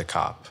at the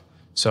cop.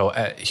 So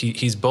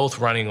he's both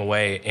running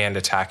away and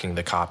attacking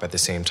the cop at the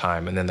same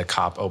time. And then the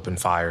cop open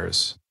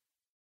fires.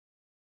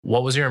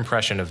 What was your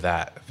impression of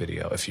that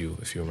video, if you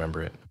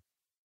remember it?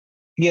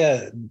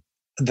 Yeah,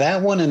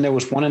 that one. And there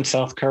was one in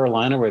South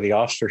Carolina where the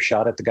officer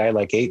shot at the guy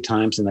like 8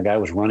 times and the guy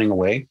was running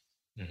away.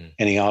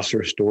 And the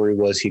officer's story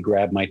was he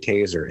grabbed my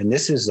taser. And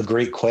this is a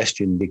great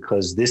question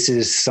because this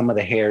is some of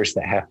the hairs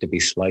that have to be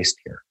sliced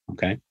here.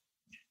 Okay.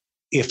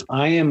 If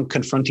I am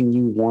confronting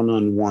you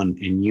one-on-one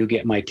and you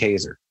get my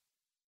taser,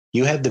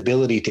 you have the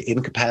ability to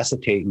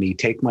incapacitate me,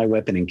 take my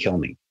weapon and kill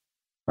me.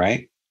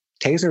 Right.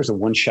 Taser is a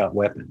one-shot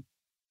weapon.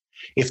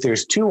 If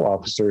there's two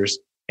officers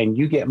and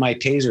you get my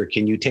taser,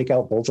 can you take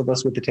out both of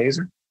us with the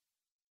taser?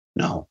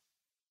 No.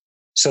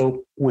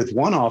 So with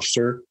one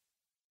officer,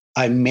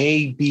 I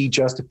may be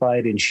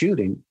justified in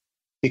shooting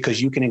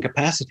because you can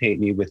incapacitate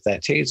me with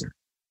that taser.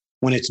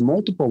 When it's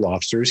multiple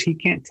officers, he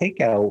can't take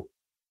out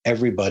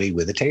everybody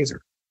with a taser.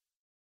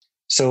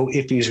 So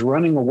if he's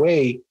running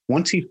away,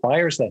 once he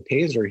fires that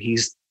taser,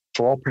 he's,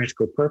 for all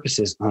practical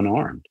purposes,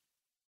 unarmed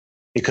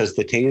because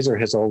the taser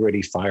has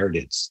already fired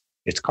its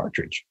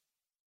cartridge.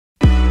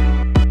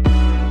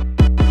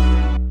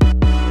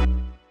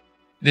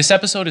 This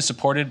episode is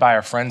supported by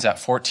our friends at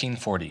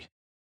 1440.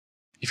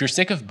 If you're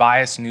sick of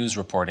biased news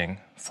reporting,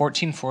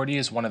 1440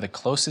 is one of the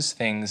closest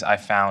things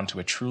I've found to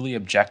a truly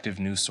objective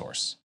news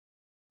source.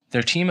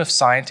 Their team of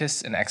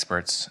scientists and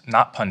experts,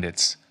 not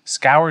pundits,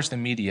 scours the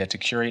media to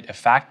curate a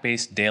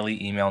fact-based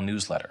daily email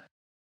newsletter.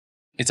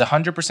 It's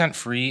 100%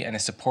 free and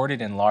is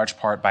supported in large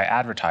part by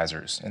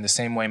advertisers in the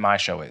same way my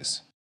show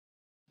is.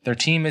 Their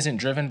team isn't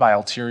driven by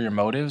ulterior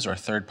motives or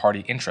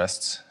third-party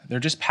interests. They're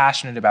just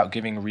passionate about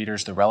giving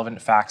readers the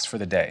relevant facts for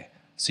the day,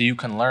 so you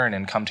can learn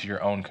and come to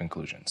your own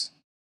conclusions.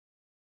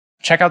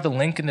 Check out the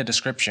link in the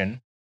description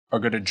or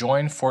go to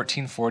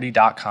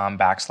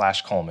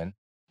join1440.com/Coleman.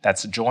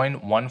 That's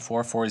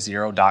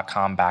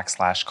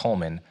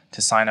join1440.com/Coleman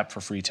to sign up for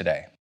free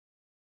today.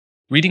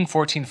 Reading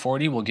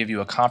 1440 will give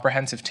you a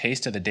comprehensive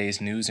taste of the day's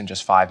news in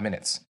just 5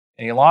 minutes.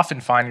 And you'll often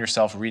find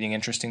yourself reading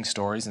interesting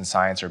stories in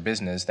science or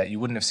business that you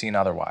wouldn't have seen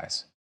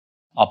otherwise.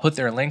 I'll put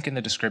their link in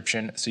the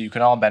description so you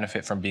can all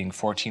benefit from being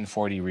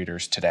 1440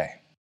 readers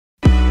today.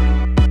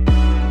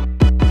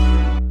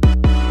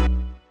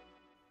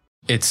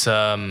 It's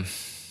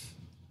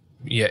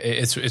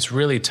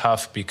really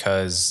tough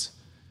because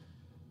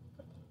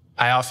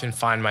I often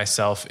find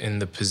myself in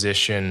the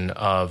position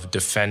of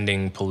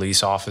defending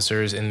police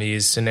officers in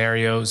these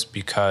scenarios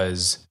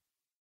because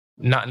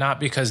Not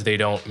because they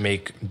don't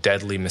make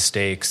deadly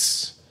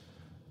mistakes,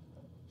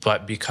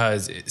 but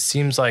because it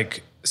seems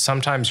like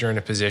sometimes you're in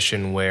a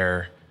position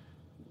where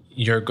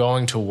you're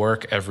going to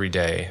work every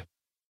day,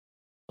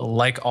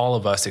 like all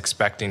of us,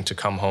 expecting to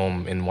come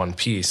home in one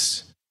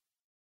piece.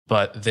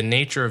 But the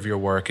nature of your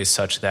work is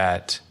such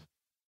that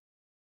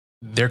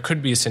there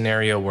could be a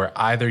scenario where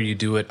either you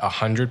do it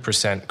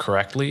 100%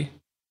 correctly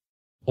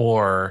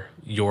or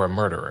you're a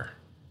murderer.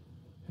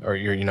 Or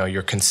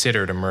you're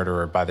considered a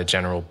murderer by the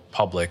general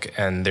public,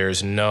 and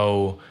there's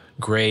no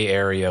gray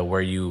area where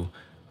you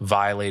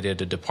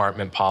violated a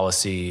department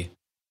policy,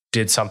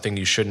 did something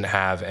you shouldn't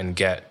have, and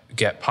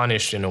get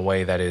punished in a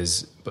way that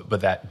is,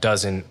 but that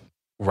doesn't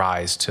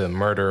rise to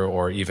murder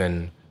or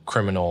even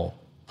criminal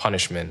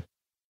punishment.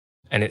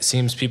 And it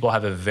seems people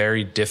have a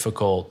very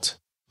difficult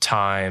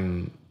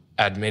time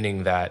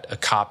admitting that a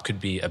cop could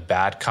be a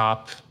bad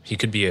cop. He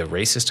could be a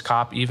racist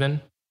cop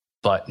even,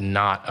 but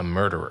not a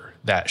murderer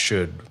that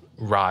should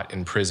rot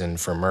in prison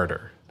for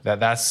murder.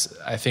 That's,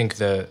 I think,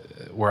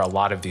 where a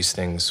lot of these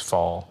things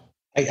fall.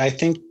 I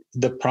think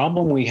the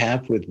problem we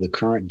have with the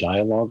current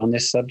dialogue on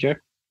this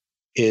subject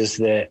is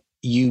that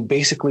you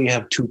basically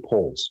have two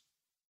poles.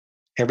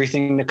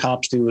 Everything the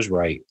cops do is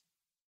right.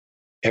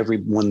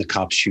 When the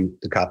cops shoot,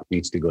 the cop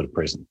needs to go to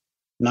prison.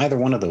 Neither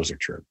one of those are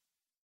true.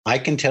 I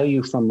can tell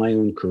you from my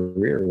own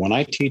career, when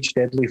I teach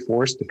deadly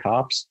force to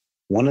cops,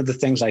 one of the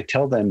things I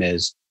tell them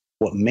is,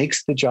 what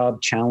makes the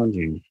job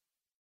challenging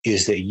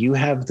is that you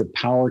have the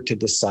power to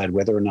decide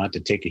whether or not to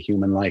take a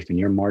human life, and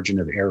your margin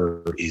of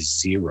error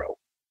is 0.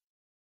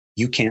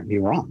 You can't be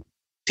wrong.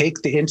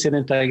 Take the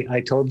incident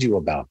I told you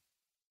about.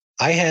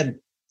 I had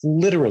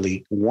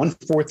literally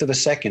 1/4 of a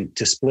second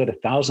to split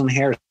 1,000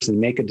 hairs and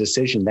make a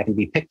decision that can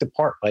be picked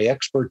apart by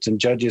experts and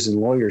judges and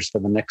lawyers for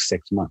the next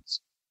 6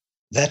 months.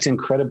 That's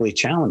incredibly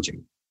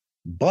challenging.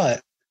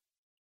 But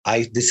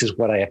this is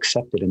what I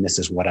accepted, and this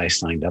is what I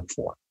signed up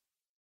for.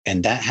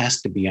 And that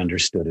has to be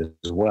understood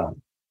as well.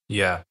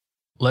 Yeah.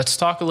 Let's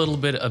talk a little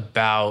bit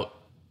about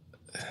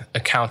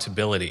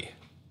accountability.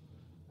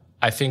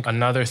 I think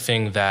another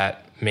thing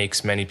that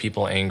makes many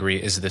people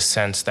angry is the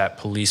sense that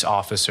police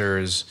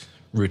officers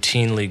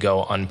routinely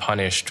go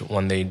unpunished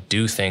when they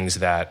do things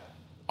that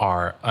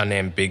are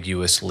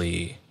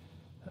unambiguously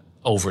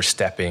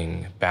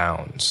overstepping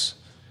bounds.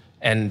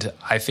 And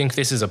I think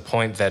this is a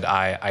point that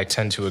I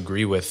tend to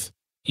agree with.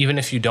 Even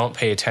if you don't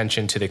pay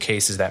attention to the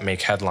cases that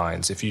make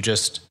headlines, if you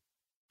just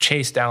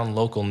chase down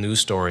local news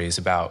stories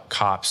about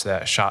cops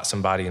that shot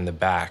somebody in the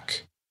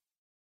back,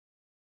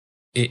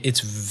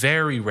 it's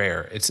very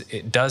rare.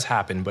 It does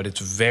happen, but it's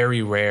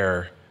very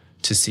rare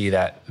to see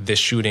that this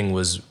shooting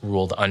was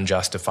ruled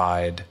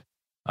unjustified.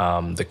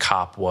 The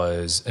cop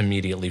was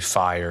immediately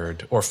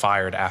fired or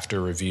fired after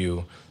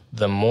review.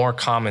 The more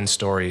common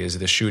story is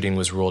the shooting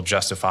was ruled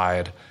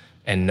justified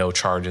and no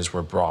charges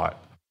were brought.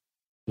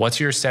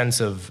 What's your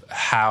sense of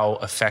how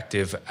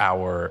effective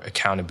our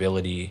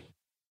accountability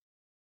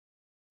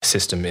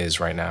system is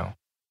right now?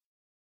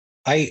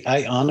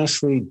 I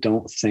honestly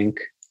don't think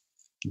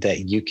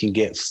that you can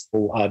get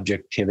full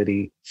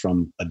objectivity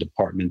from a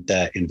department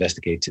that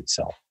investigates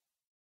itself.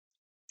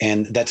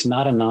 And that's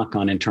not a knock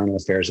on internal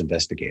affairs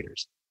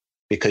investigators,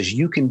 because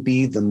you can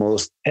be the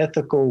most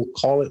ethical,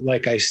 call it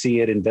like I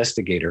see it,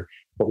 investigator.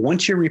 But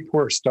once your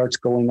report starts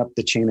going up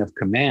the chain of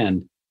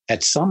command,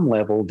 at some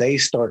level, they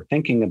start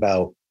thinking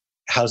about,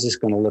 how's this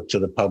going to look to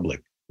the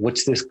public?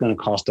 What's this going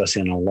to cost us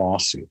in a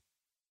lawsuit?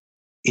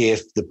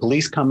 If the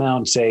police come out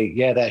and say,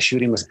 yeah, that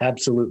shooting was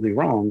absolutely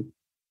wrong,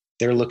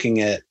 they're looking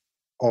at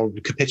or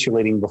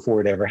capitulating before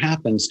it ever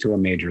happens to a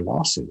major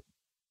lawsuit.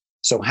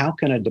 So how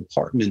can a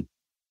department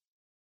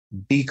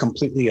be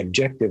completely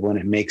objective when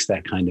it makes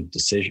that kind of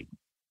decision?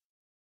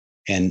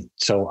 And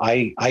so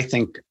I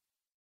think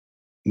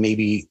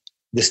maybe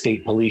the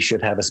state police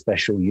should have a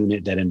special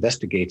unit that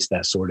investigates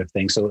that sort of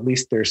thing. So at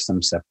least there's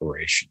some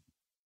separation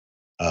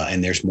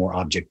and there's more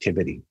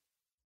objectivity.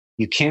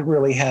 You can't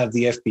really have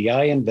the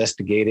FBI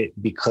investigate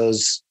it,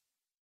 because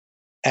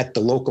at the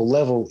local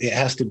level, it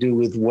has to do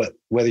with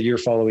whether you're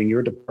following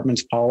your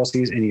department's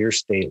policies and your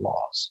state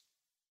laws.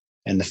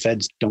 And the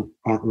feds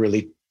aren't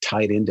really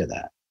tied into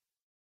that.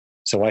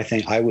 So I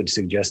think I would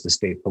suggest the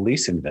state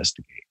police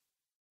investigate.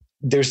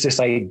 There's this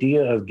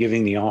idea of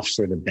giving the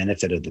officer the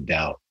benefit of the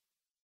doubt.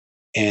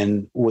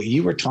 And what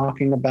you were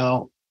talking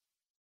about,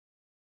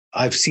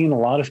 I've seen a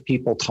lot of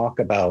people talk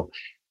about,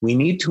 we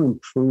need to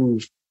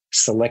improve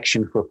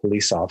selection for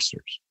police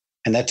officers.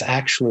 And that's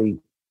actually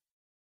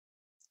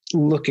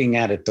looking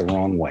at it the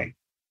wrong way.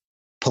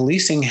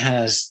 Policing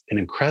has an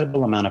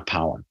incredible amount of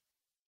power.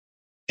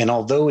 And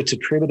although it's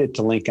attributed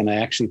to Lincoln, I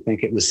actually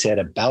think it was said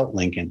about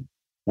Lincoln.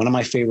 One of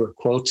my favorite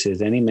quotes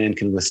is, any man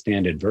can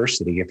withstand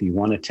adversity. If you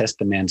want to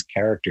test a man's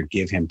character,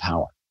 give him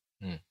power.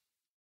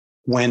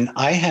 When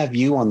I have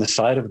you on the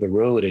side of the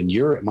road and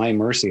you're at my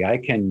mercy, I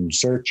can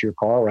search your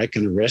car, I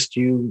can arrest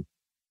you.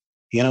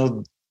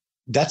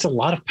 That's a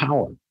lot of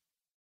power.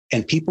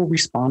 And people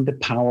respond to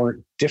power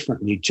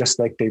differently, just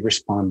like they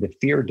respond to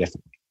fear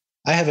differently.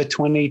 I have a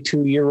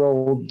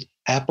 22-year-old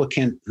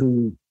applicant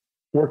who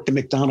worked at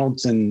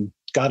McDonald's and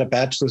got a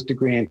bachelor's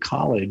degree in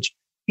college.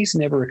 He's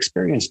never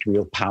experienced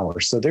real power.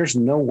 So there's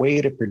no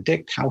way to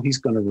predict how he's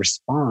going to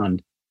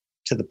respond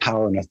to the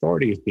power and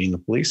authority of being a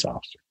police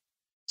officer.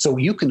 So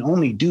you can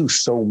only do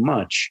so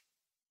much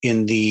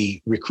in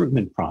the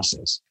recruitment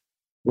process.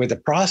 Where the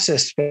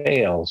process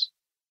fails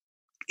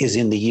is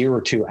in the year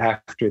or two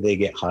after they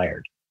get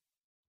hired.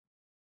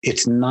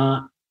 It's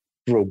not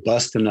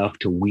robust enough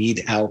to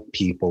weed out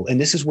people.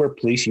 And this is where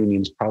police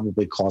unions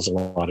probably cause a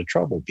lot of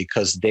trouble,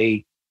 because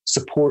they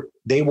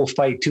will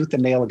fight tooth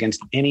and nail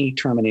against any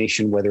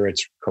termination, whether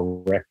it's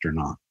correct or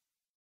not.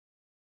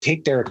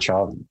 Take Derek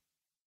Chauvin.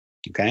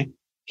 Okay.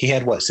 He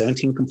had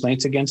 17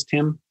 complaints against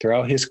him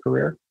throughout his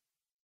career.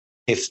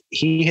 If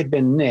he had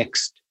been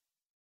nixed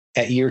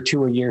at year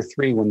 2 or year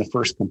 3, when the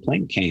first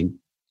complaint came,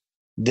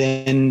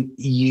 then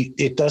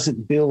it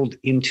doesn't build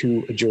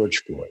into a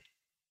George Floyd.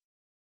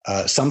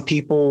 Some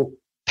people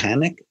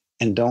panic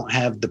and don't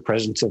have the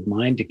presence of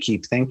mind to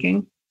keep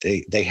thinking.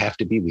 They have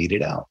to be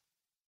weeded out.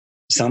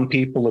 Some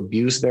people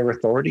abuse their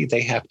authority.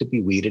 They have to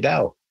be weeded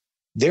out.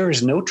 There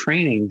is no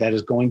training that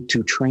is going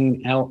to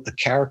train out a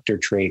character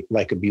trait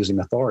like abusing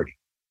authority.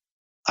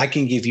 I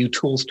can give you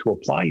tools to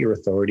apply your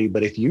authority,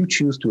 but if you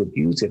choose to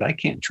abuse it, I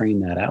can't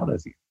train that out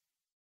of you.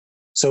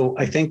 So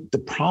I think the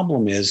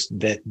problem is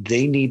that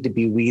they need to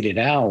be weeded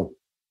out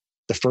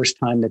the first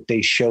time that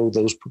they show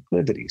those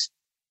proclivities.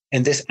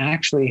 And this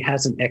actually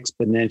has an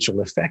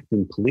exponential effect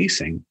in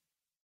policing.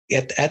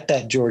 At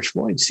that George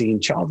Floyd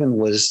scene, Chauvin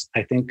was,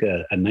 I think,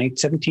 a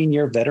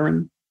 17-year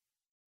veteran.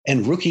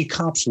 And rookie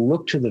cops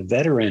look to the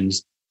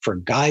veterans for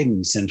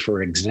guidance and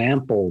for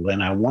example,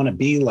 and I want to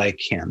be like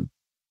him.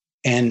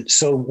 And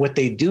so what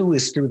they do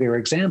is, through their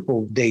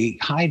example, they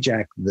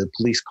hijack the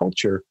police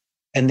culture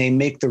and they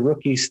make the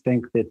rookies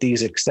think that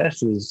these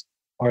excesses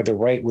are the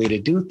right way to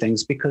do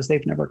things because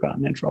they've never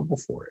gotten in trouble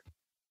for it.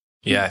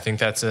 Yeah, I think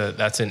that's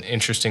an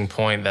interesting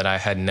point that I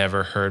had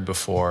never heard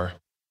before.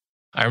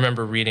 I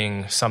remember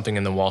reading something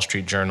in the Wall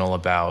Street Journal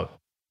about,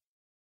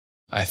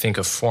 I think,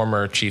 a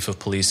former chief of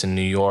police in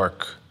New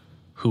York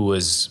who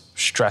was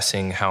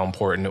stressing how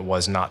important it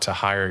was not to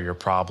hire your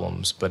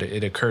problems. But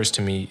it occurs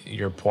to me,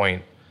 your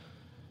point,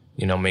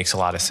 makes a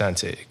lot of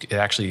sense. It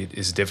actually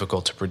is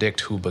difficult to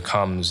predict who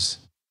becomes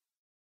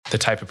the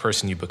type of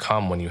person you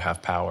become when you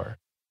have power.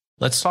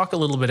 Let's talk a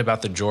little bit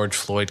about the George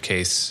Floyd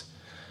case.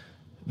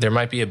 There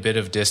might be a bit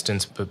of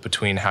distance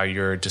between how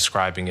you're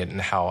describing it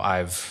and how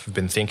I've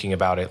been thinking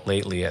about it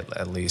lately,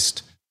 at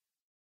least.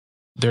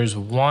 There's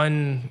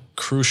one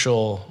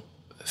crucial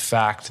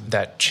fact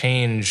that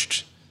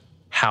changed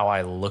how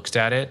I looked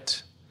at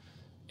it.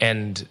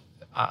 And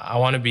I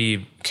want to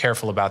be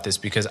careful about this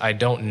because I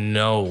don't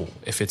know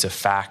if it's a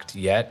fact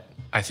yet.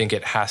 I think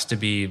it has to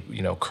be,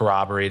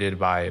 corroborated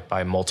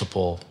by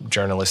multiple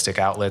journalistic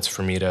outlets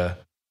for me to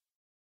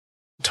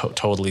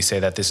totally say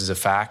that this is a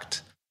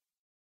fact.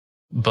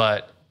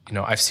 But,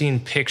 I've seen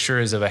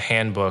pictures of a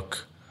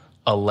handbook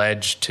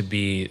alleged to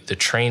be the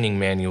training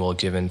manual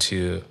given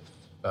to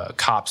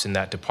cops in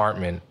that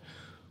department,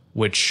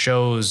 which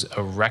shows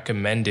a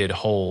recommended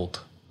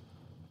hold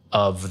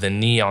of the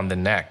knee on the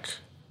neck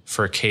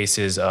for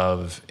cases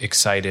of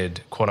excited,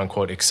 quote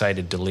unquote,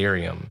 excited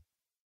delirium.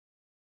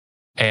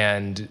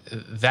 And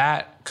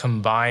that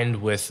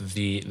combined with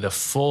the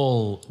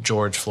full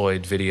George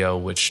Floyd video,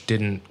 which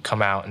didn't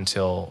come out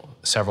until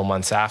several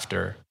months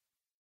after,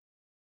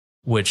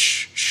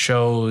 which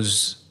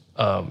shows,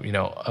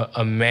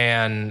 a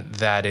man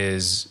that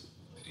is,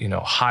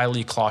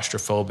 highly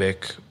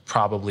claustrophobic,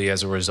 probably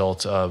as a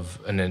result of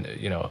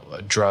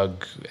a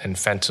drug and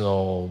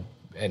fentanyl,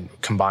 and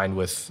combined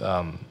with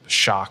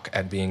shock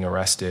at being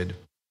arrested,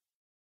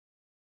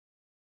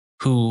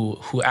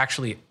 who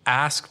actually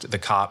asked the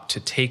cop to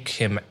take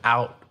him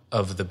out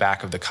of the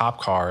back of the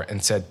cop car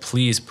and said,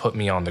 "Please put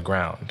me on the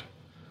ground."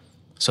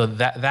 So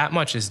that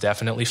much is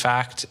definitely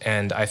fact,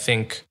 and I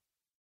think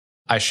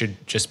I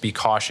should just be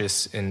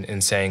cautious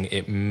in saying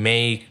it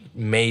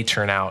may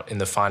turn out in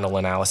the final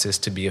analysis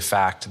to be a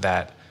fact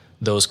that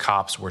those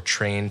cops were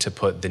trained to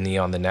put the knee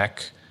on the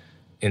neck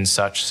in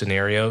such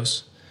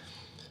scenarios.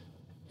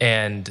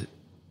 And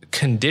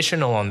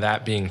conditional on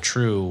that being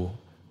true,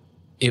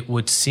 it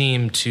would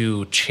seem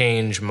to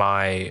change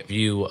my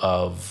view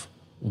of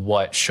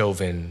what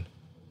Chauvin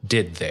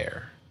did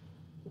there.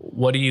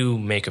 What do you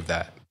make of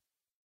that?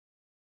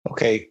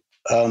 Okay.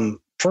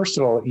 First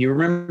of all, you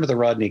remember the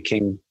Rodney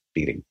King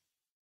beating?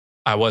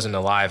 I wasn't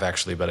alive,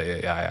 actually, but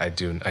I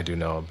do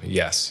know him.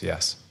 Yes.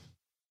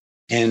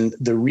 And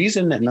the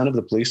reason that none of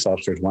the police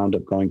officers wound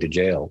up going to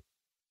jail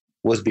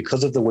was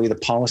because of the way the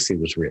policy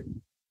was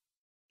written.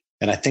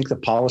 And I think the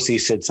policy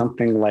said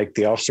something like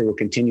the officer will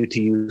continue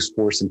to use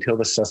force until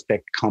the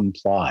suspect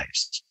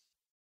complies.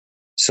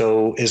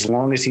 So as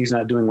long as he's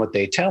not doing what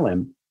they tell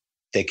him,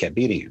 they kept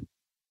beating him.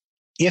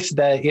 If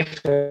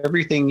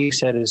everything you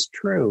said is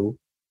true,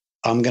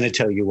 I'm going to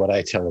tell you what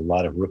I tell a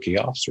lot of rookie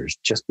officers.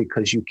 Just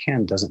because you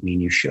can doesn't mean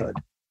you should.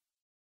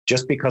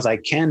 Just because I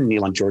can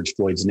kneel on George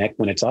Floyd's neck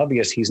when it's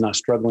obvious he's not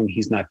struggling,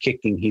 he's not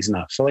kicking, he's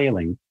not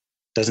flailing,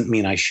 doesn't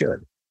mean I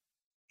should.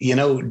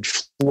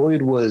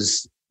 Floyd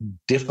was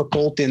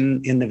difficult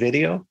in the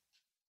video,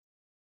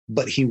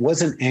 but he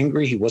wasn't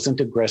angry, he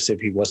wasn't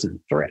aggressive, he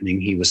wasn't threatening,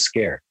 he was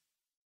scared.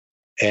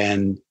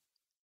 And,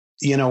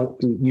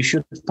 you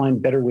should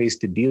find better ways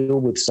to deal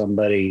with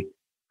somebody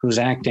who's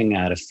acting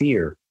out of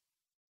fear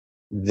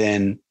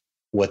than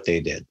what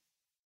they did.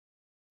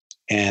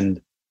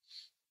 And,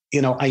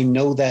 I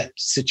know that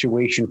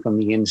situation from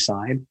the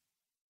inside,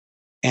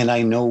 and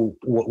I know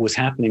what was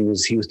happening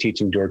was he was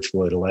teaching George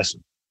Floyd a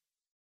lesson.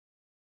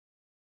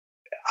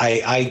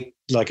 I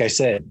like I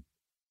said,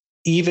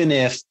 even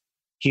if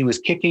he was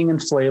kicking and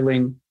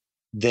flailing,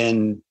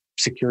 then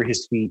secure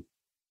his feet,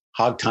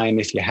 hog tie him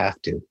if you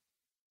have to.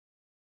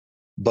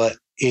 But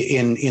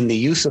in the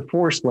use of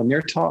force, when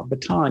they're taught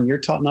baton, you're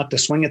taught not to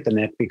swing at the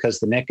neck because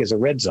the neck is a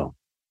red zone.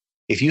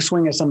 If you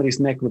swing at somebody's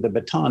neck with a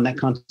baton, that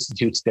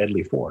constitutes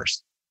deadly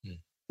force.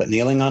 But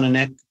kneeling on a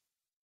neck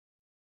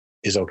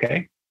is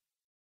okay.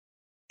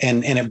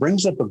 And it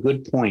brings up a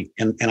good point,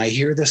 and I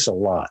hear this a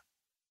lot.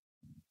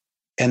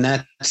 And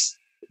that's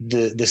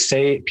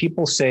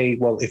people say,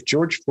 well, if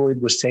George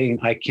Floyd was saying,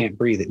 "I can't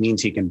breathe," it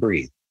means he can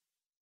breathe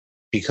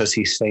because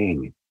he's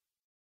saying it.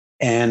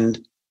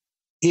 And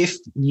if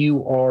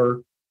you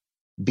are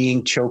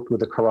being choked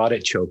with a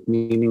carotid choke,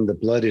 meaning the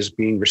blood is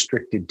being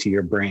restricted to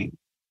your brain,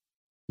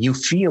 you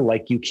feel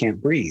like you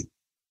can't breathe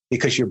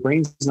because your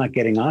brain's not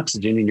getting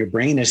oxygen and your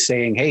brain is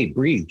saying, "Hey,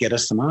 breathe, get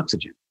us some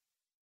oxygen."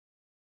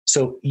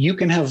 So you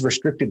can have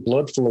restricted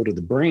blood flow to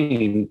the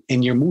brain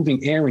and you're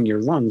moving air in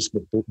your lungs,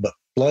 but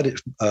blood,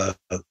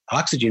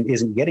 oxygen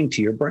isn't getting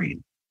to your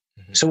brain.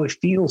 Mm-hmm. So it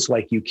feels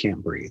like you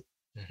can't breathe.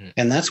 Mm-hmm.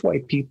 And that's why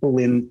people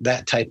in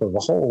that type of a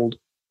hold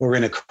or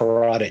in a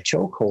carotid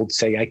chokehold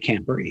say, "I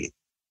can't breathe."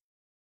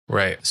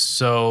 Right.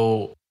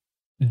 So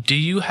do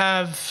you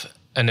have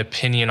an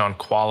opinion on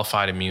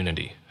qualified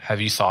immunity?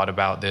 Have you thought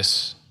about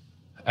this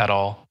at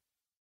all?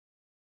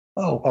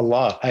 Oh, a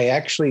lot.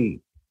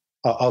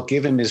 I'll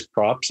give him his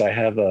props. I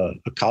have a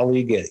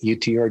colleague at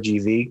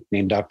UTRGV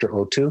named Dr.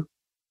 Otu,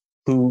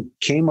 who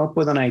came up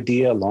with an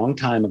idea a long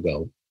time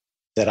ago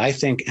that I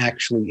think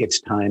actually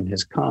its time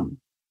has come.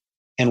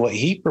 And what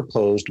he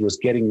proposed was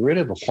getting rid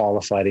of a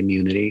qualified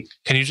immunity.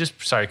 Can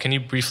you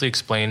briefly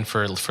explain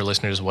for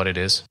listeners what it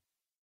is?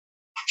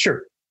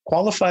 Sure.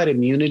 Qualified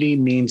immunity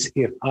means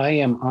if I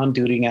am on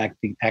duty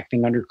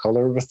acting under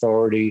color of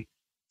authority,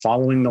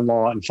 following the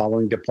law and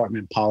following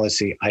department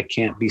policy, I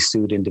can't be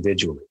sued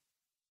individually.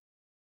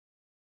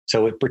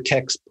 So it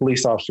protects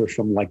police officers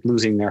from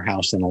losing their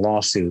house in a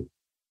lawsuit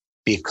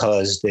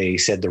because they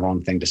said the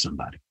wrong thing to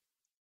somebody.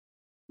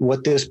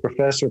 What this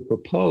professor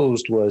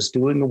proposed was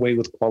doing away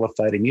with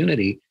qualified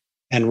immunity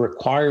and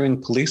requiring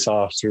police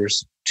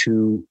officers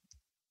to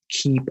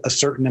keep a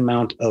certain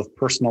amount of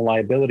personal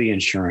liability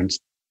insurance,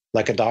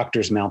 like a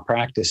doctor's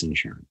malpractice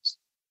insurance.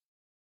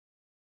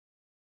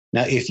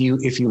 Now, if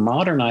you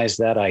modernize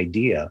that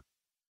idea,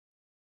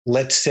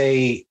 let's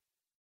say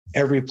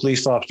every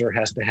police officer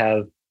has to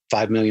have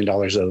 $5 million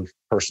of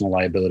personal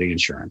liability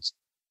insurance.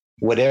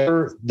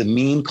 Whatever the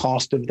mean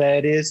cost of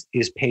that is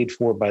paid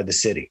for by the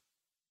city.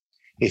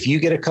 If you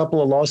get a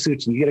couple of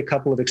lawsuits and you get a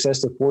couple of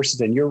excessive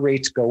forces and your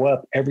rates go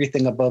up,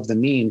 everything above the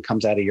mean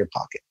comes out of your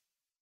pocket.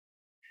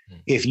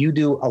 If you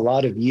do a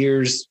lot of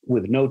years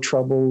with no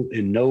trouble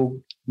and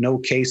no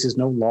cases,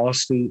 no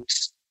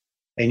lawsuits,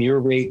 and your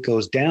rate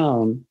goes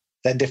down,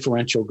 that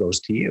differential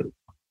goes to you.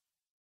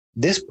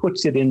 This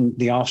puts it in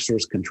the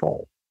officer's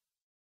control.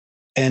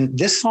 And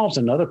this solves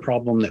another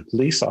problem that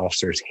police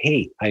officers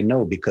hate. I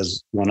know,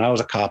 because when I was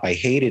a cop, I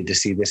hated to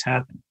see this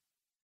happen.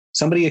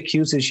 Somebody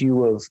accuses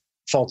you of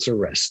false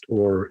arrest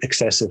or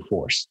excessive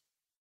force.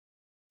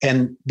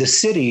 And the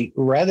city,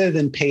 rather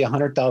than pay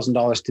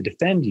 $100,000 to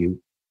defend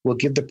you, will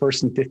give the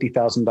person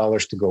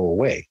 $50,000 to go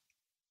away.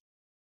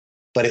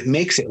 But it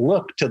makes it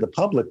look to the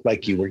public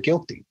like you were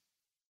guilty.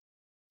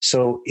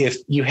 So if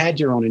you had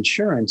your own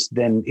insurance,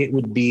 then it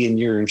would be in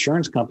your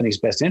insurance company's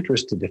best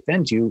interest to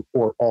defend you,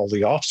 or all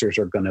the officers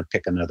are going to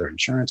pick another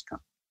insurance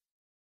company.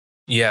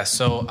 Yeah,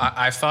 so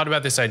I've thought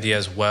about this idea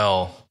as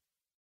well.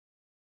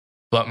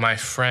 But my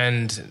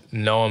friend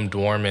Noam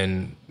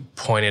Dorman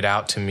pointed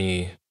out to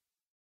me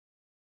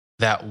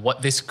that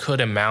what this could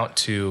amount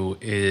to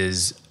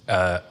is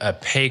a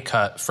pay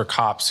cut for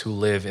cops who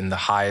live in the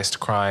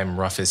highest crime,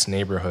 roughest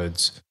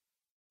neighborhoods,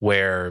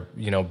 where,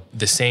 you know,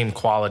 the same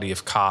quality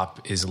of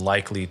cop is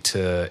likely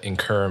to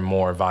incur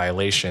more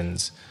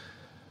violations.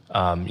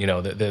 You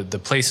know, the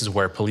places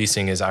where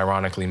policing is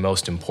ironically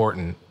most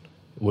important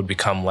would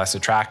become less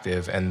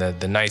attractive, and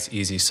the nice,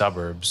 easy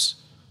suburbs,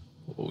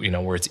 you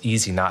know, where it's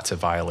easy not to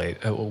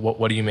violate.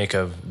 What do you make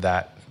of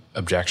that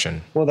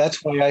objection? Well,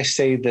 that's why I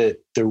say that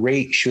the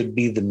rate should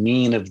be the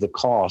mean of the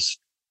cost,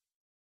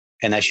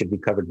 and that should be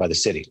covered by the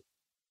city.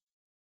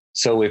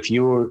 So if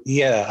you're,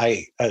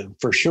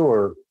 for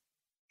sure,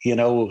 you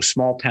know,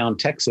 small town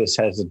Texas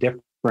has a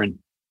different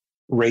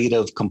rate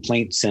of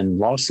complaints and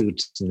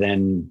lawsuits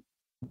than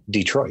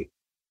Detroit.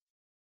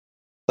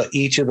 But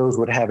each of those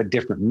would have a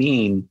different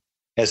mean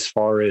as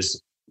far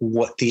as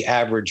what the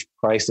average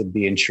price of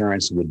the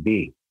insurance would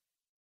be.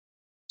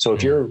 So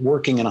if you're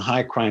working in a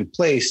high crime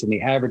place and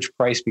the average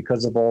price,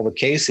 because of all the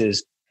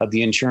cases, of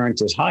the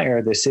insurance is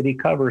higher, the city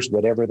covers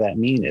whatever that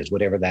mean is,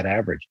 whatever that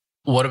average.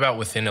 What about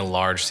within a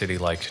large city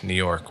like New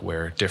York,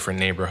 where different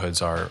neighborhoods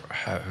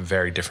have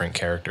very different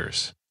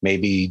characters?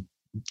 Maybe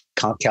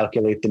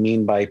calculate the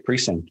mean by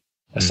precinct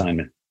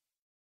assignment.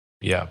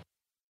 Yeah.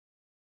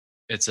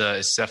 It's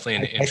definitely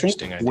an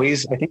interesting idea.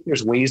 I think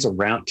there's ways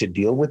around to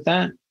deal with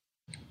that,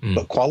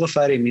 but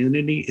qualified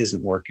immunity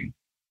isn't working.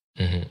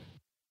 Mm-hmm.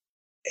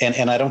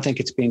 And I don't think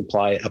it's being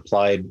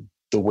applied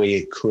the way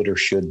it could or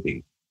should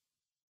be.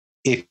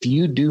 If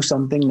you do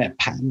something that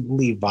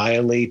patently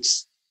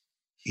violates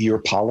your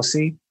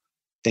policy,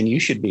 then you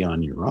should be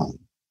on your own.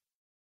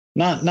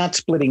 Not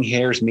splitting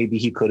hairs. Maybe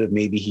he could have,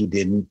 maybe he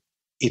didn't.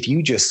 If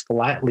you just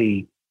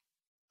flatly,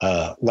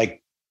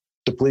 like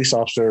the police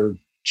officer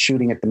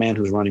shooting at the man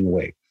who's running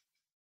away,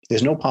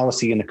 there's no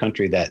policy in the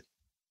country that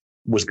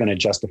was going to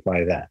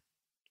justify that.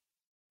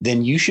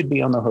 Then you should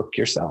be on the hook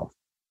yourself.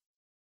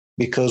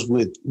 Because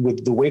with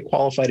the way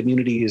qualified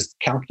immunity is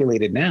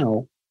calculated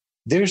now,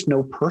 there's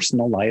no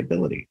personal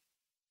liability.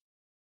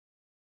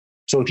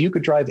 So if you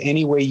could drive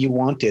any way you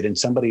wanted and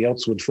somebody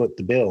else would foot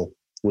the bill,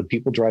 would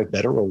people drive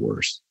better or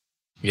worse?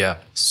 Yeah.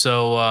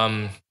 So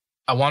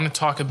I want to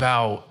talk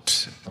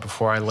about,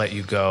 before I let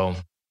you go,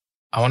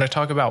 I want to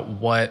talk about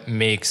what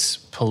makes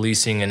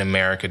policing in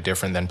America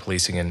different than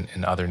policing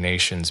in other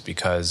nations,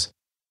 because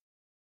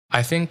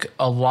I think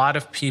a lot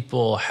of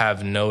people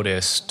have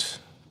noticed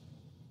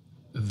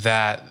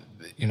that,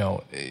 you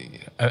know,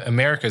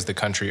 America is the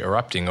country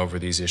erupting over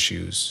these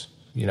issues,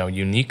 you know,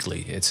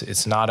 uniquely.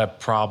 It's not a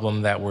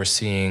problem that we're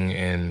seeing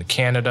in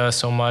Canada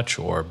so much,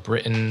 or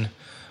Britain,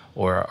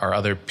 or our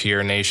other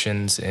peer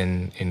nations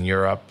in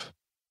Europe.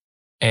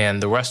 And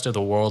the rest of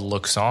the world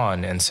looks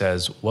on and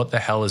says, what the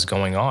hell is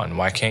going on?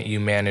 Why can't you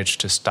manage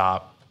to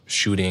stop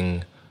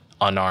shooting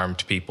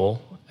unarmed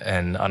people,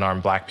 and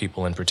unarmed Black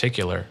people in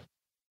particular?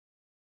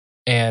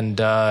 And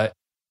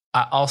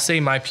I'll say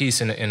my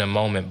piece in a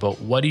moment, but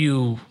what do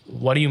you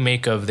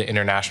make of the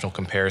international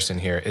comparison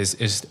here?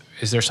 Is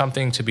there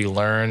something to be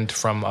learned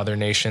from other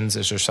nations?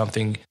 Is there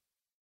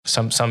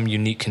some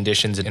unique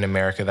conditions in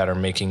America that are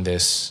making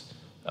this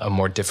a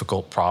more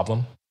difficult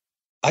problem?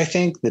 I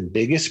think the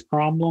biggest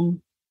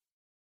problem,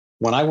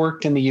 when I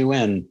worked in the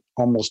UN,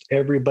 almost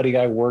everybody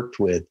I worked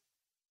with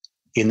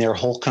in their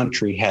whole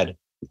country had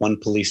one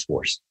police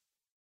force,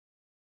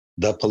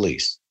 the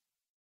police.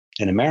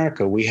 In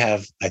America, we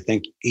have, I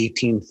think,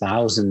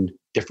 18,000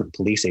 different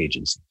police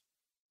agencies.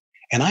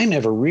 And I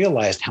never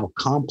realized how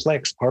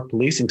complex our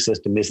policing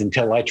system is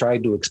until I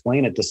tried to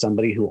explain it to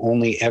somebody who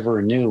only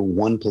ever knew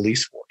one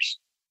police force.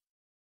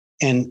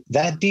 And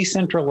that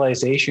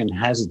decentralization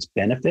has its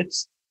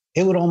benefits.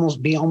 It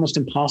would be almost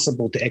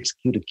impossible to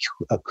execute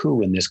a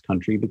coup in this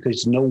country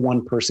because no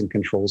one person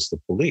controls the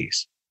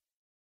police.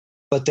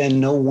 But then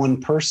no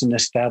one person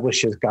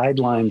establishes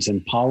guidelines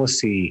and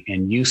policy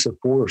and use of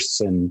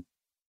force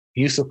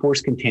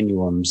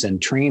continuums and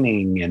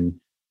training, and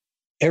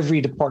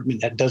every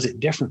department that does it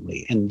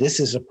differently. And this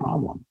is a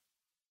problem.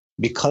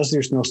 Because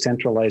there's no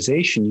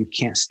centralization, you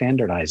can't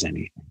standardize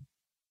anything.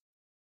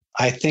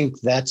 I think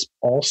that's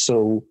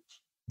also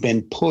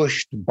been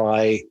pushed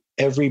by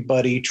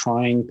everybody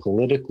trying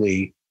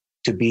politically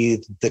to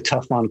be the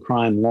tough on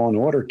crime law and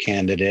order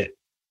candidate,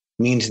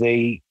 means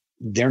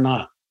they're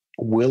not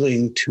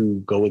willing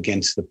to go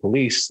against the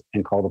police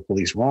and call the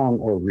police wrong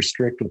or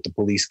restrict what the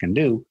police can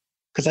do,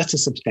 because that's a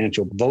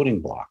substantial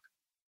voting block.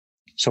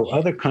 So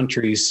other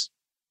countries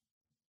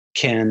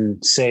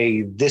can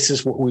say, this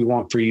is what we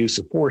want for use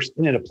of force,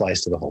 and it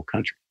applies to the whole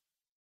country.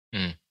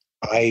 Mm.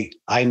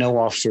 I know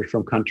officers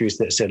from countries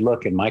that said,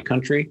 look, in my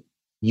country,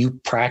 you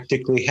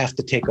practically have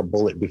to take a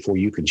bullet before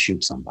you can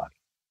shoot somebody.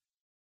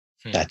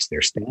 That's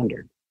their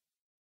standard.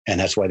 And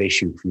that's why they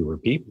shoot fewer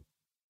people.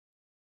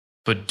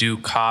 But do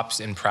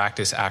cops in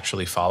practice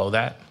actually follow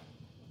that?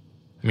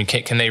 I mean,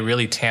 can they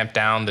really tamp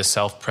down the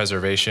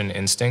self-preservation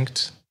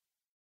instinct?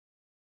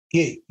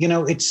 You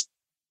know,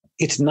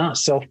 it's not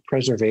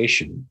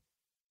self-preservation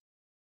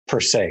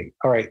per se.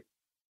 All right.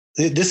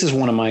 This is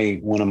one of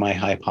my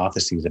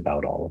hypotheses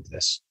about all of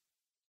this.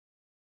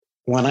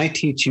 When I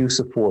teach use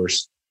of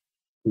force,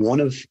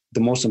 one of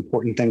the most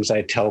important things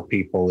I tell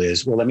people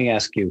is, well, let me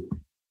ask you,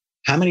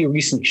 how many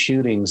recent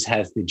shootings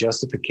has the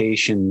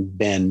justification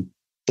been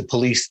the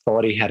police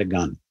thought he had a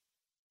gun?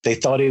 They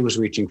thought he was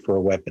reaching for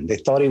a weapon. They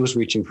thought he was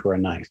reaching for a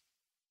knife.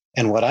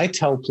 And what I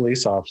tell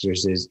police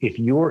officers is, if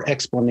your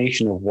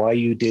explanation of why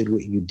you did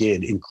what you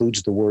did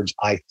includes the words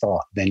 "I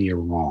thought," then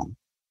you're wrong.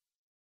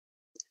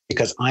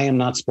 Because I am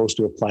not supposed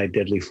to apply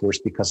deadly force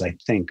because I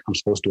think. I'm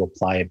supposed to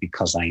apply it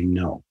because I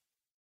know.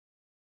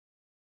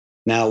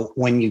 Now,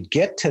 when you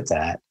get to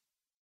that,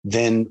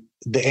 then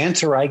the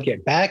answer I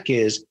get back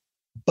is,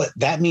 but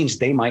that means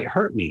they might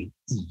hurt me.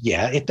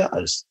 Yeah, it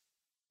does.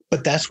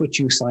 But that's what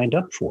you signed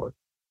up for.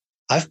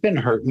 I've been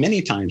hurt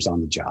many times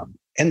on the job,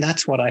 and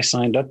that's what I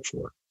signed up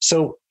for.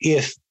 So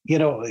if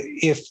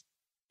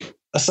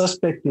a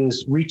suspect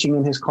is reaching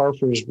in his car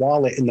for his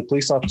wallet and the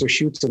police officer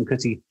shoots him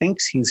because he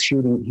thinks he's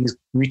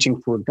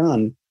reaching for a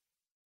gun,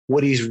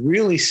 what he's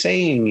really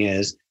saying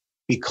is,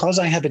 because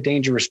I have a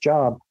dangerous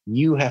job,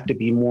 you have to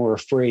be more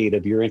afraid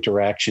of your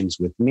interactions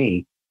with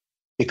me,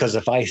 because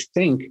if I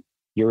think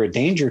you're a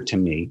danger to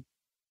me,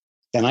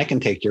 then I can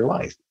take your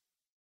life.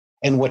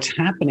 And what's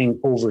happening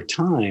over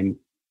time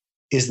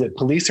is that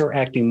police are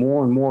acting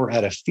more and more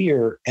out of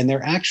fear, and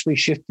they're actually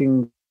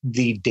shifting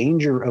the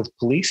danger of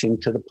policing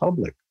to the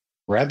public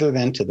rather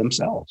than to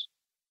themselves.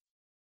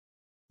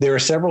 There are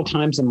several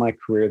times in my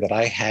career that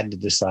I had to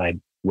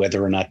decide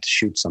whether or not to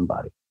shoot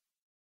somebody.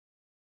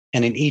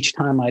 And in each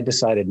time I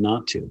decided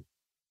not to.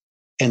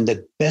 And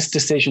the best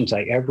decisions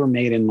I ever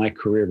made in my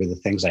career were the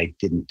things I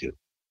didn't do.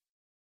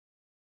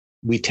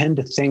 We tend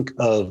to think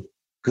of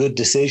good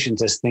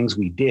decisions as things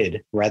we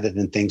did rather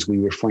than things we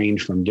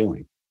refrained from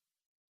doing.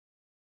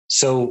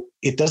 So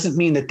it doesn't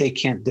mean that they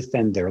can't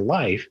defend their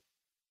life,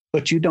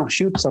 but you don't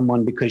shoot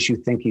someone because you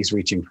think he's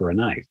reaching for a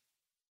knife.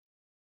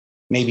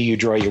 Maybe you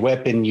draw your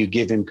weapon, you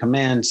give him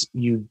commands,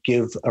 you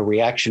give a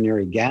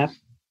reactionary gap.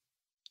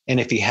 And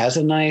if he has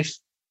a knife,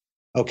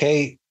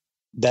 okay,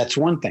 that's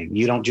one thing.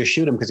 You don't just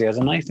shoot him because he has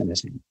a knife in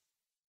his hand.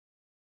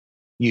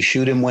 You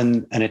shoot him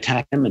when an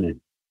attack is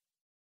imminent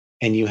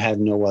and you have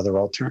no other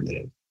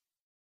alternative.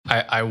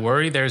 I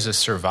worry there's a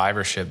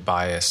survivorship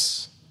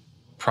bias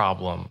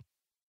problem.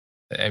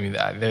 I mean,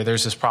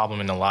 there's this problem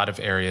in a lot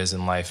of areas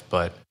in life,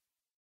 but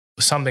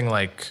something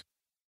like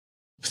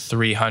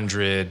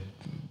 300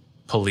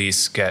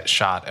 police get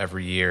shot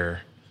every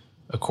year,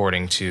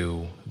 according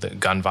to the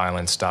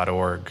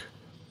gunviolence.org,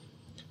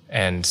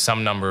 and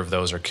some number of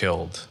those are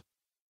killed.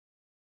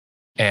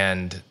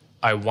 And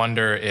I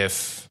wonder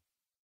if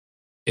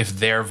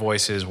their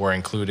voices were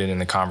included in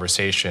the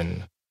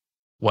conversation,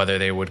 whether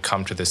they would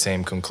come to the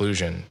same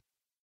conclusion,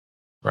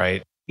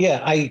 right?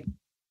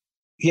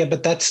 Yeah,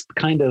 but that's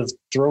kind of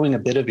throwing a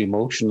bit of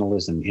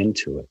emotionalism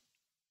into it.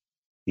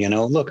 You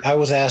know, look, I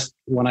was asked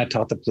when I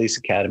taught the police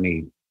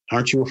academy,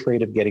 aren't you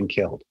afraid of getting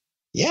killed?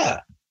 Yeah,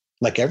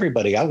 like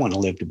everybody, I want to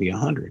live to be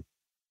 100.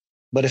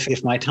 But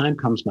if my time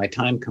comes, my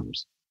time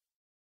comes.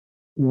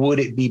 Would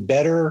it be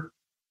better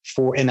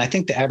and I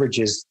think the average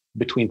is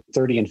between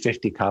 30 and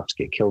 50 cops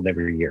get killed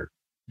every year.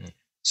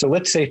 So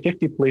let's say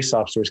 50 police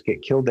officers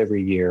get killed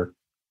every year,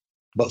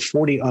 but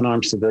 40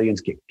 unarmed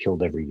civilians get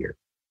killed every year.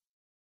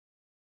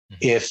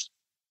 If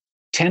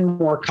 10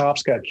 more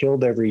cops got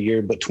killed every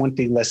year, but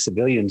 20 less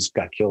civilians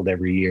got killed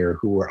every year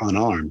who were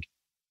unarmed,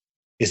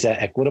 is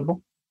that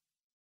equitable?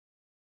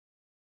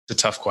 It's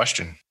a tough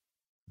question.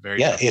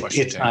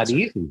 It's not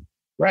easy.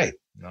 Right.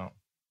 No.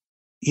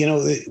 You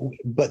know,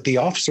 but the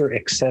officer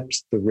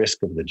accepts the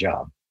risk of the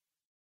job.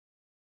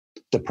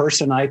 The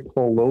person I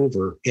pull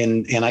over,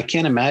 and I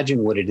can't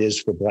imagine what it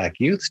is for Black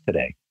youth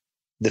today,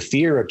 the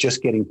fear of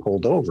just getting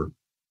pulled over.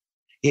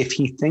 If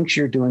he thinks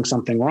you're doing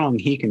something wrong,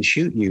 he can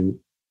shoot you.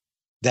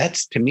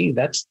 That's, to me,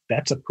 that's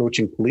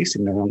approaching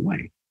policing the wrong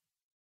way.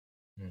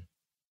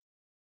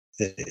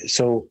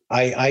 So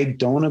I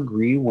don't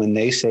agree when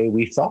they say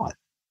we thought.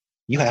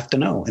 You have to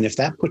know. And if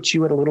that puts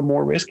you at a little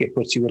more risk, it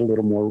puts you at a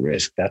little more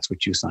risk. That's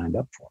what you signed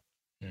up for.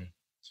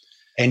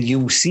 And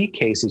you see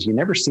cases, you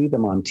never see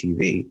them on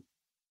TV,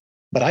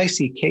 but I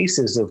see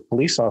cases of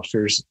police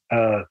officers,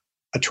 a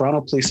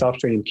Toronto police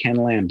officer named Ken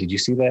Lamb. Did you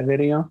see that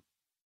video?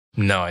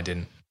 No, I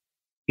didn't.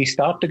 He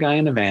stopped a guy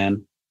in a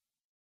van,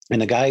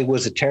 and the guy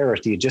was a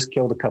terrorist. He had just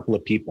killed a couple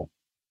of people.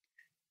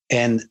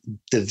 And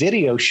the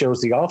video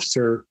shows the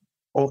officer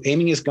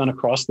aiming his gun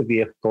across the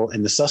vehicle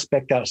and the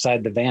suspect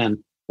outside the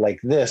van like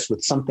this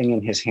with something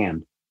in his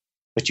hand,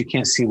 but you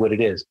can't see what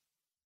it is.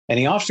 And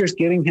the officer's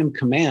giving him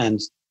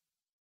commands,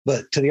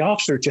 but to the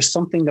officer, just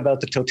something about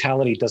the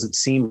totality doesn't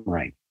seem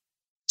right.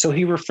 So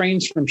he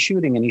refrains from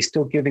shooting, and he's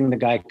still giving the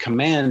guy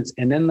commands.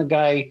 And then the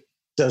guy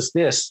does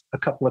this a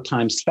couple of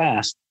times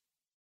fast,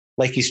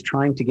 like he's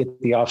trying to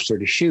get the officer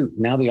to shoot.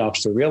 Now the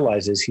officer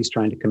realizes he's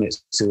trying to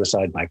commit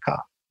suicide by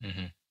cop.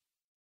 Mm-hmm.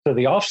 So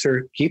the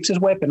officer keeps his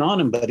weapon on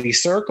him, but he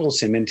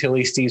circles him until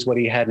he sees what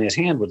he had in his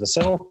hand with a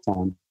cell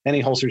phone. Then he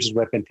holsters his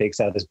weapon,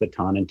 takes out his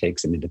baton, and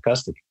takes him into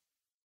custody.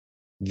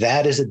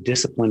 That is a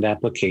disciplined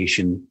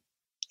application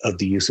of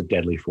the use of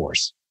deadly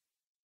force.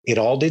 It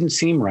all didn't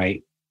seem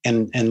right.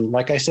 And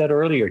like I said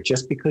earlier,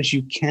 just because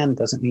you can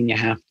doesn't mean you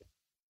have to.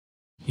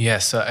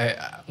 Yes.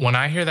 When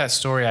I hear that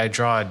story, I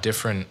draw a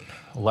different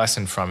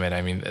lesson from it.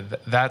 I mean,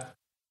 that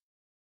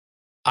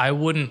I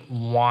wouldn't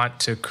want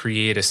to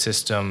create a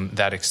system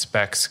that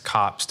expects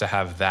cops to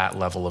have that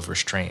level of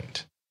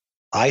restraint.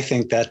 I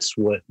think that's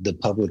what the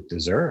public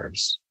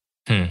deserves.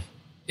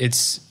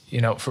 It's,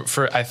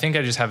 I think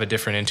I just have a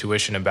different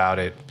intuition about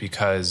it,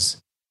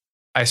 because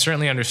I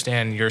certainly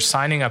understand you're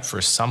signing up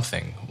for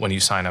something when you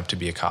sign up to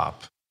be a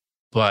cop.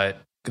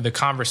 But the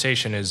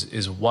conversation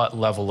is what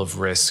level of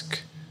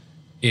risk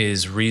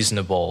is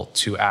reasonable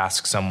to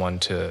ask someone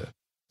to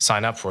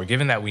sign up for,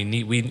 given that we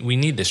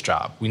need this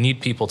job. We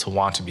need people to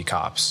want to be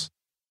cops.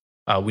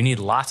 We need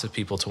lots of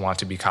people to want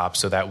to be cops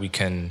so that we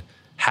can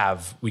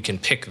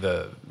pick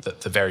the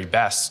very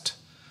best.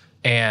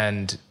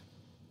 And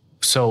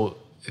so,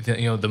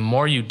 the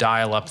more you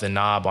dial up the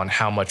knob on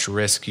how much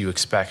risk you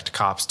expect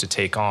cops to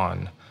take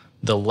on,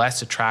 the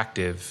less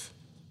attractive,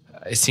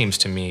 it seems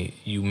to me,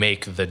 you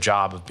make the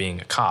job of being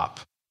a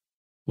cop,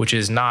 which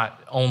is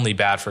not only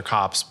bad for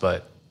cops,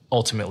 but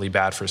ultimately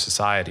bad for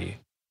society.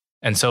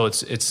 And so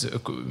it's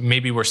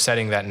maybe we're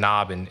setting that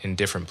knob in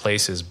different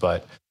places,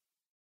 but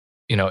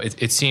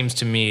it seems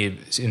to me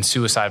in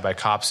suicide by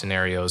cop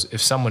scenarios,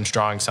 if someone's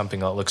drawing something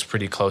that looks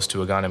pretty close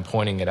to a gun and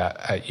pointing it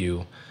at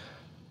you,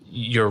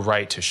 you're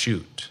right to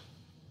shoot.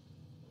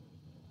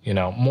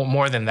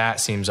 More than that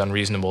seems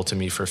unreasonable to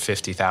me for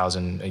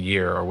 $50,000 a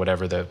year or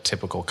whatever the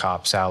typical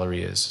cop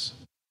salary is.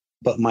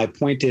 But my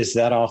point is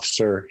that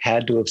officer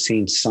had to have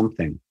seen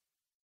something.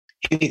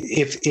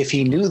 If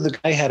he knew the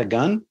guy had a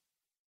gun,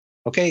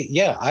 okay,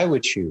 yeah, I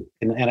would shoot.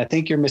 And I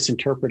think you're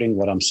misinterpreting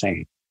what I'm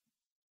saying.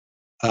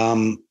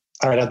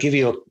 All right, I'll give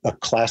you a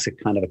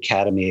classic kind of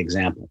academy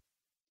example.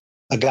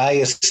 A guy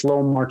is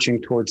slow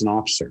marching towards an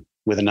officer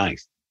with a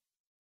knife.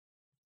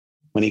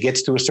 When he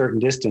gets to a certain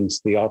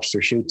distance, the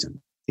officer shoots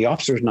him. The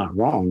officer's not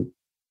wrong,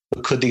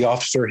 but could the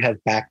officer have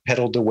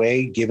backpedaled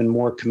away, given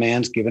more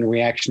commands, given a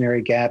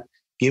reactionary gap,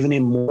 given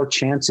him more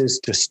chances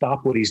to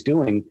stop what he's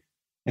doing?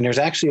 And there's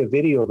actually a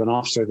video of an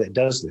officer that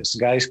does this. The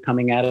guy's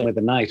coming at him with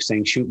a knife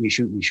saying, shoot me,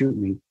 shoot me, shoot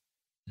me.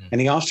 And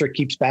the officer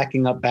keeps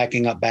backing up.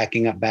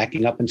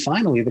 And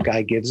finally, the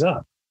guy gives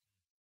up.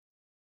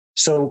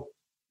 So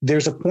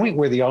there's a point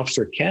where the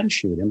officer can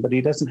shoot him, but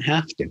he doesn't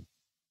have to.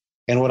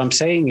 And what I'm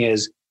saying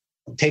is,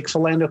 take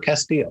Philando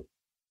Castillo.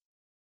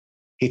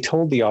 He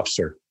told the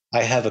officer,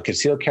 I have a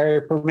concealed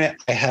carry permit.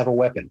 I have a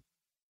weapon.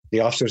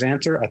 The officer's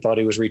answer, I thought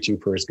he was reaching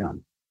for his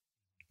gun.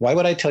 Why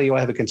would I tell you I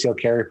have a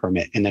concealed carry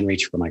permit and then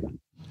reach for my gun?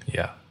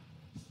 Yeah.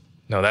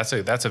 No, that's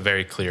a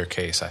very clear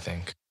case, I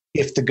think.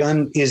 If the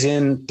gun is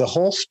in the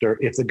holster,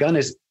 if the gun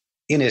is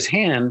in his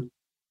hand,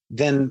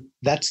 then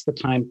that's the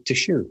time to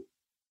shoot.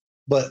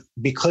 But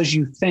because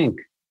you think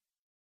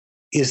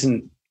this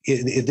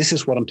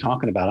is what I'm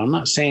talking about. I'm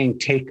not saying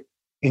take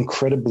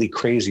incredibly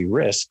crazy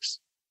risks.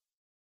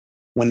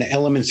 When the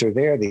elements are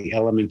there, the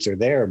elements are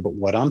there. But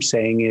what I'm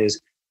saying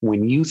is,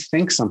 when you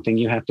think something,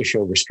 you have to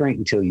show restraint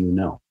until you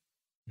know.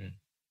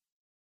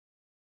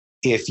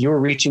 If you're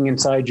reaching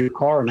inside your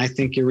car and I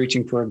think you're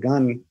reaching for a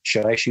gun,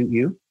 should I shoot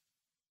you?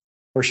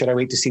 Or should I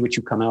wait to see what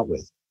you come out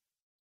with?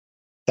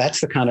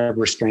 That's the kind of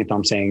restraint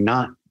I'm saying,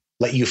 not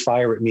let you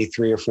fire at me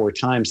 3 or 4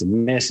 times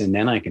and miss, and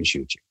then I can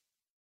shoot you.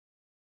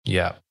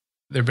 Yeah.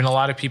 There have been a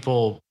lot of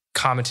people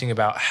commenting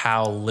about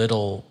how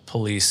little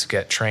police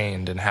get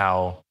trained and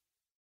how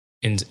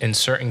in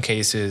certain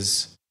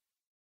cases,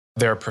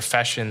 there are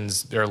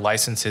professions, there are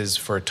licenses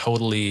for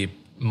totally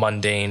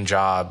mundane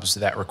jobs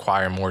that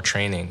require more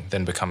training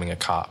than becoming a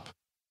cop.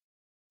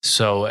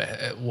 So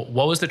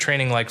what was the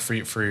training like for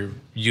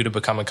you to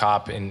become a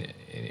cop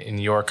in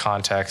your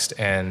context?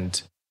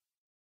 And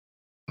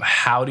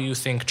how do you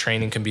think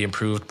training can be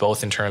improved,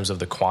 both in terms of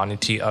the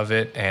quantity of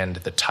it and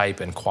the type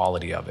and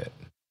quality of it?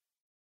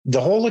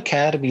 The whole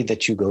academy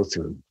that you go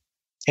through,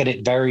 and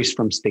it varies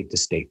from state to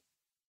state.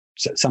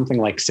 So something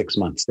like 6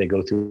 months, they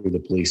go through the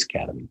police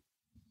academy.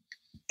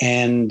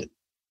 And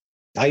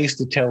I used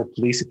to tell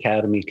police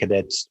academy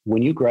cadets,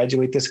 when you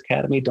graduate this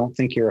academy, don't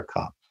think you're a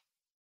cop.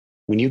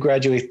 When you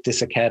graduate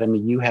this academy,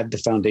 you have the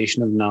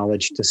foundation of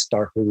knowledge to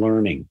start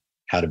learning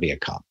how to be a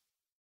cop.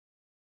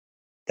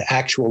 The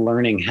actual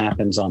learning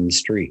happens on the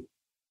street.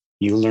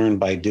 You learn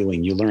by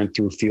doing, you learn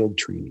through field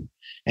training.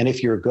 And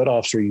if you're a good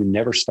officer, you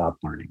never stop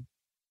learning.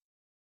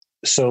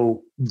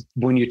 So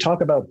when you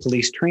talk about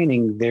police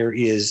training, there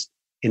is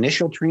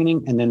initial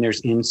training and then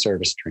there's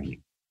in-service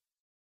training.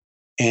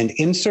 And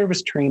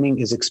in-service training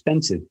is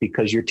expensive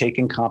because you're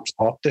taking cops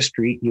off the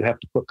street. You have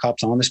to put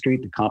cops on the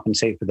street to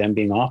compensate for them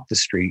being off the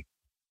street.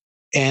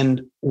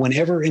 And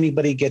whenever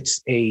anybody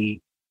gets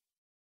a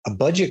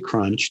budget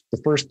crunch,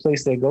 the first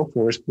place they go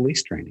for is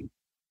police training.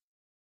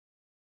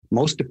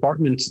 Most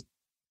departments,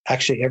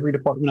 actually every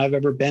department I've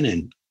ever been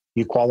in,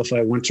 you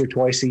qualify once or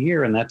twice a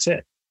year and that's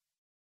it.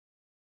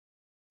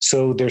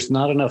 So there's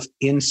not enough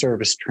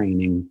in-service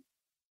training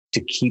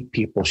to keep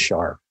people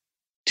sharp,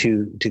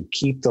 to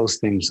keep those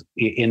things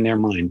in their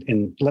mind.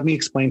 And let me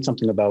explain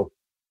something about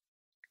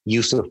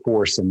use of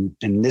force. And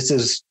this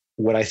is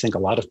what I think a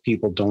lot of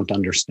people don't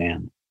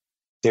understand.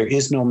 There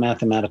is no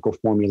mathematical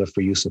formula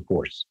for use of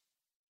force.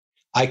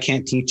 I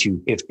can't teach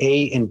you if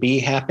A and B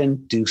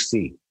happen, do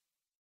C.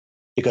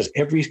 Because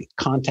every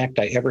contact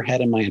I ever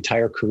had in my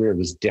entire career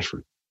was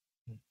different.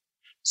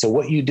 So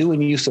what you do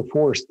in use of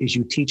force is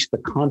you teach the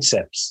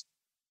concepts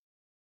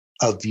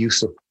of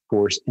use of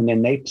force, and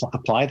then they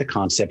apply the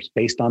concepts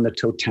based on the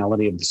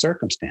totality of the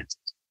circumstances.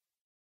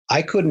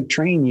 I couldn't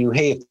train you,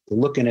 hey, if the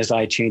look in his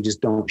eye changes,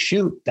 don't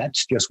shoot.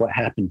 That's just what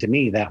happened to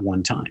me that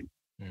one time.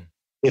 Mm.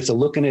 If the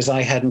look in his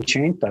eye hadn't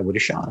changed, I would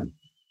have shot him.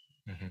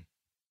 Mm-hmm.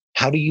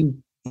 How do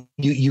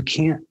you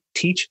can't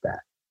teach that.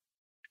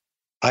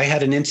 I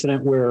had an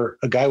incident where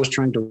a guy was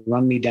trying to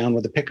run me down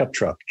with a pickup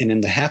truck. And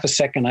in the half a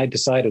second I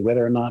decided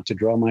whether or not to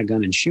draw my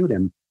gun and shoot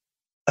him,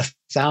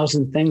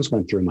 1,000 things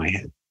went through my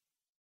head.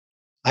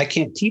 I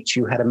can't teach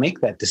you how to make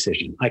that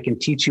decision. I can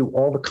teach you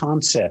all the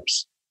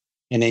concepts,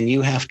 and then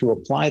you have to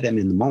apply them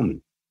in the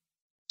moment.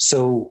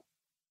 So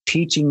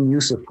teaching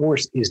use of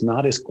force is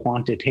not as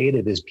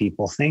quantitative as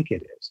people think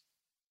it is.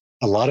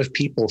 A lot of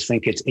people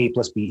think it's A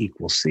plus B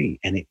equals C,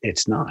 and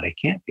it's not. It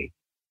can't be.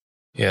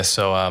 Yeah,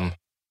 so I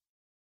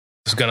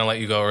was going to let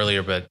you go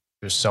earlier, but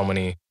there's so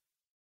many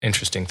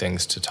interesting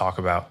things to talk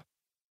about.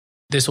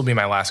 This will be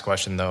my last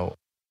question, though.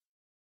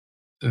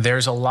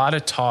 There's a lot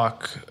of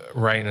talk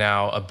right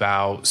now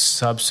about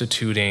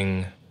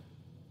substituting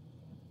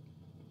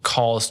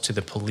calls to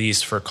the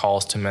police for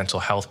calls to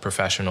mental health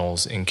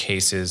professionals in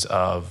cases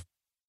of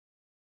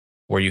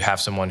where you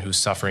have someone who's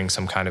suffering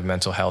some kind of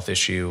mental health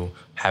issue,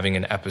 having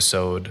an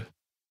episode.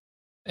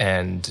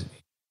 And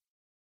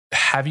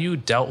have you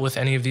dealt with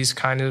any of these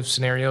kind of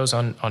scenarios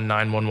on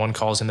 911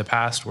 calls in the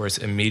past where it's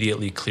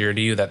immediately clear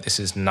to you that this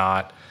is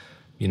not,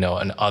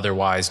 an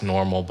otherwise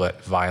normal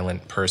but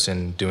violent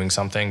person doing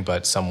something,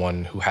 but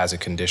someone who has a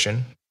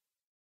condition?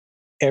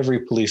 Every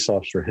police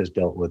officer has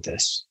dealt with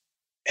this.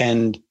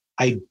 And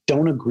I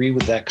don't agree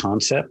with that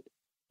concept,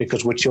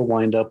 because what you'll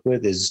wind up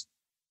with is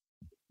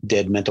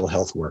dead mental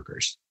health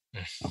workers.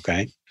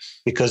 Okay.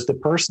 Because the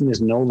person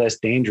is no less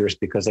dangerous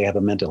because they have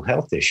a mental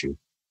health issue.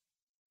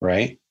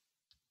 Right.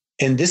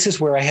 And this is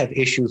where I have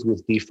issues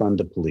with defund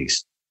the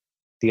police.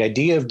 The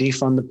idea of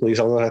defund the police,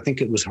 although I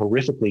think it was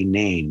horrifically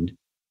named,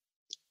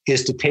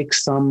 is to take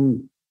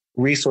some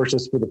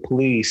resources for the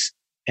police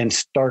and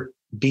start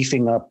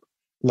beefing up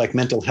like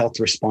mental health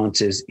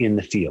responses in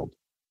the field.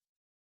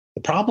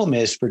 The problem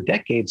is, for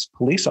decades,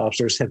 police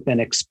officers have been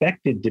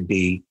expected to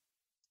be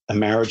a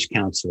marriage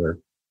counselor,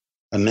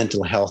 a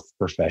mental health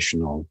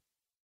professional,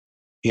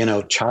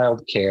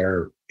 child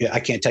care. I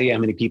can't tell you how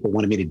many people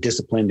wanted me to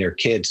discipline their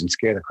kids and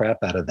scare the crap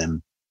out of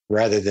them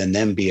rather than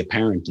them be a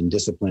parent and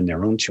discipline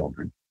their own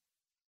children.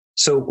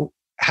 So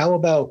how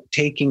about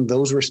taking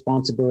those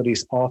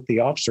responsibilities off the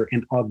officer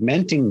and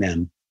augmenting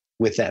them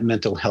with that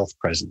mental health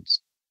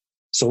presence?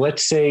 So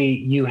let's say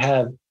you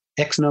have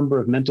X number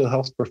of mental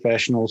health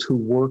professionals who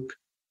work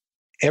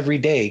every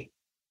day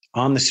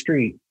on the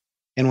street.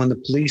 And when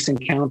the police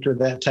encounter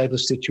that type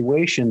of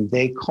situation,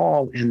 they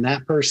call, and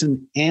that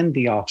person and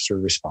the officer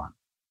respond.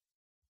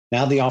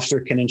 Now the officer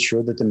can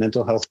ensure that the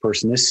mental health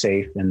person is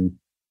safe and,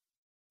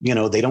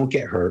 they don't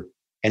get hurt.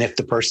 And if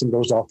the person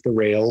goes off the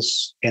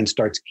rails and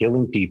starts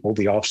killing people,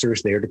 the officer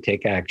is there to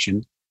take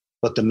action.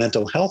 But the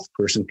mental health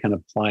person can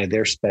apply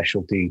their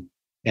specialty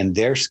and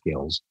their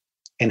skills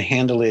and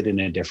handle it in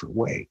a different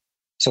way.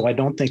 So I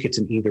don't think it's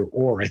an either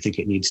or. I think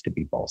it needs to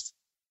be both.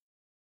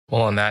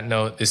 Well, on that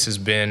note, this has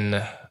been,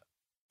 I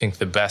think,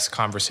 the best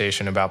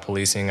conversation about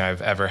policing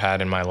I've ever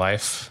had in my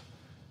life.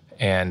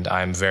 And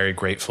I'm very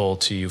grateful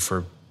to you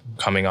for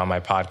coming on my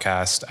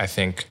podcast. I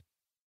think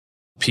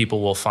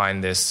people will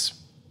find this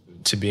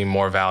to be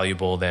more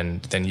valuable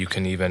than you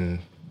can even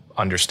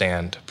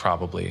understand,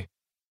 probably.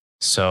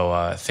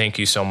 So thank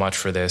you so much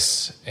for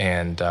this,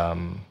 and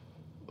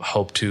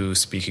hope to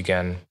speak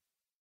again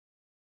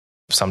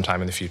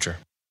sometime in the future.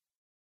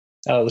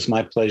 Oh, it was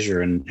my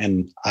pleasure.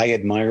 And I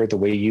admire the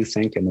way you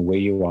think and the way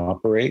you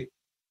operate.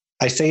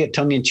 I say it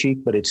tongue in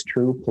cheek, but it's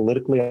true.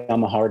 Politically,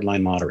 I'm a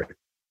hardline moderate.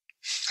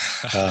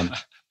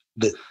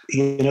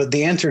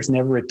 The answer is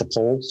never at the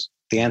polls.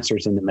 The answer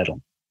is in the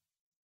middle.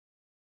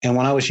 And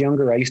when I was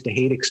younger, I used to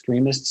hate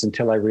extremists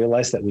until I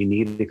realized that we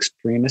needed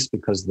extremists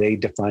because they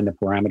define the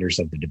parameters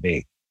of the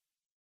debate.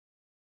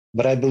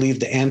 But I believe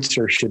the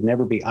answer should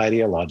never be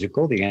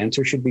ideological. The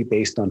answer should be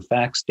based on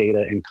facts,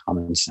 data, and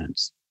common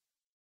sense.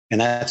 And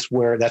that's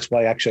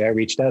why actually I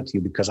reached out to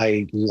you, because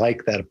I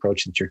like that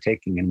approach that you're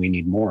taking, and we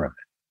need more of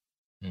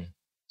it. Mm.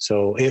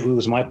 So it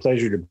was my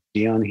pleasure to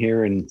be on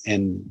here,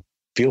 and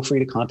feel free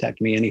to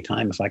contact me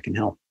anytime if I can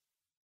help.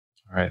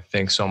 All right.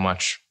 Thanks so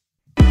much.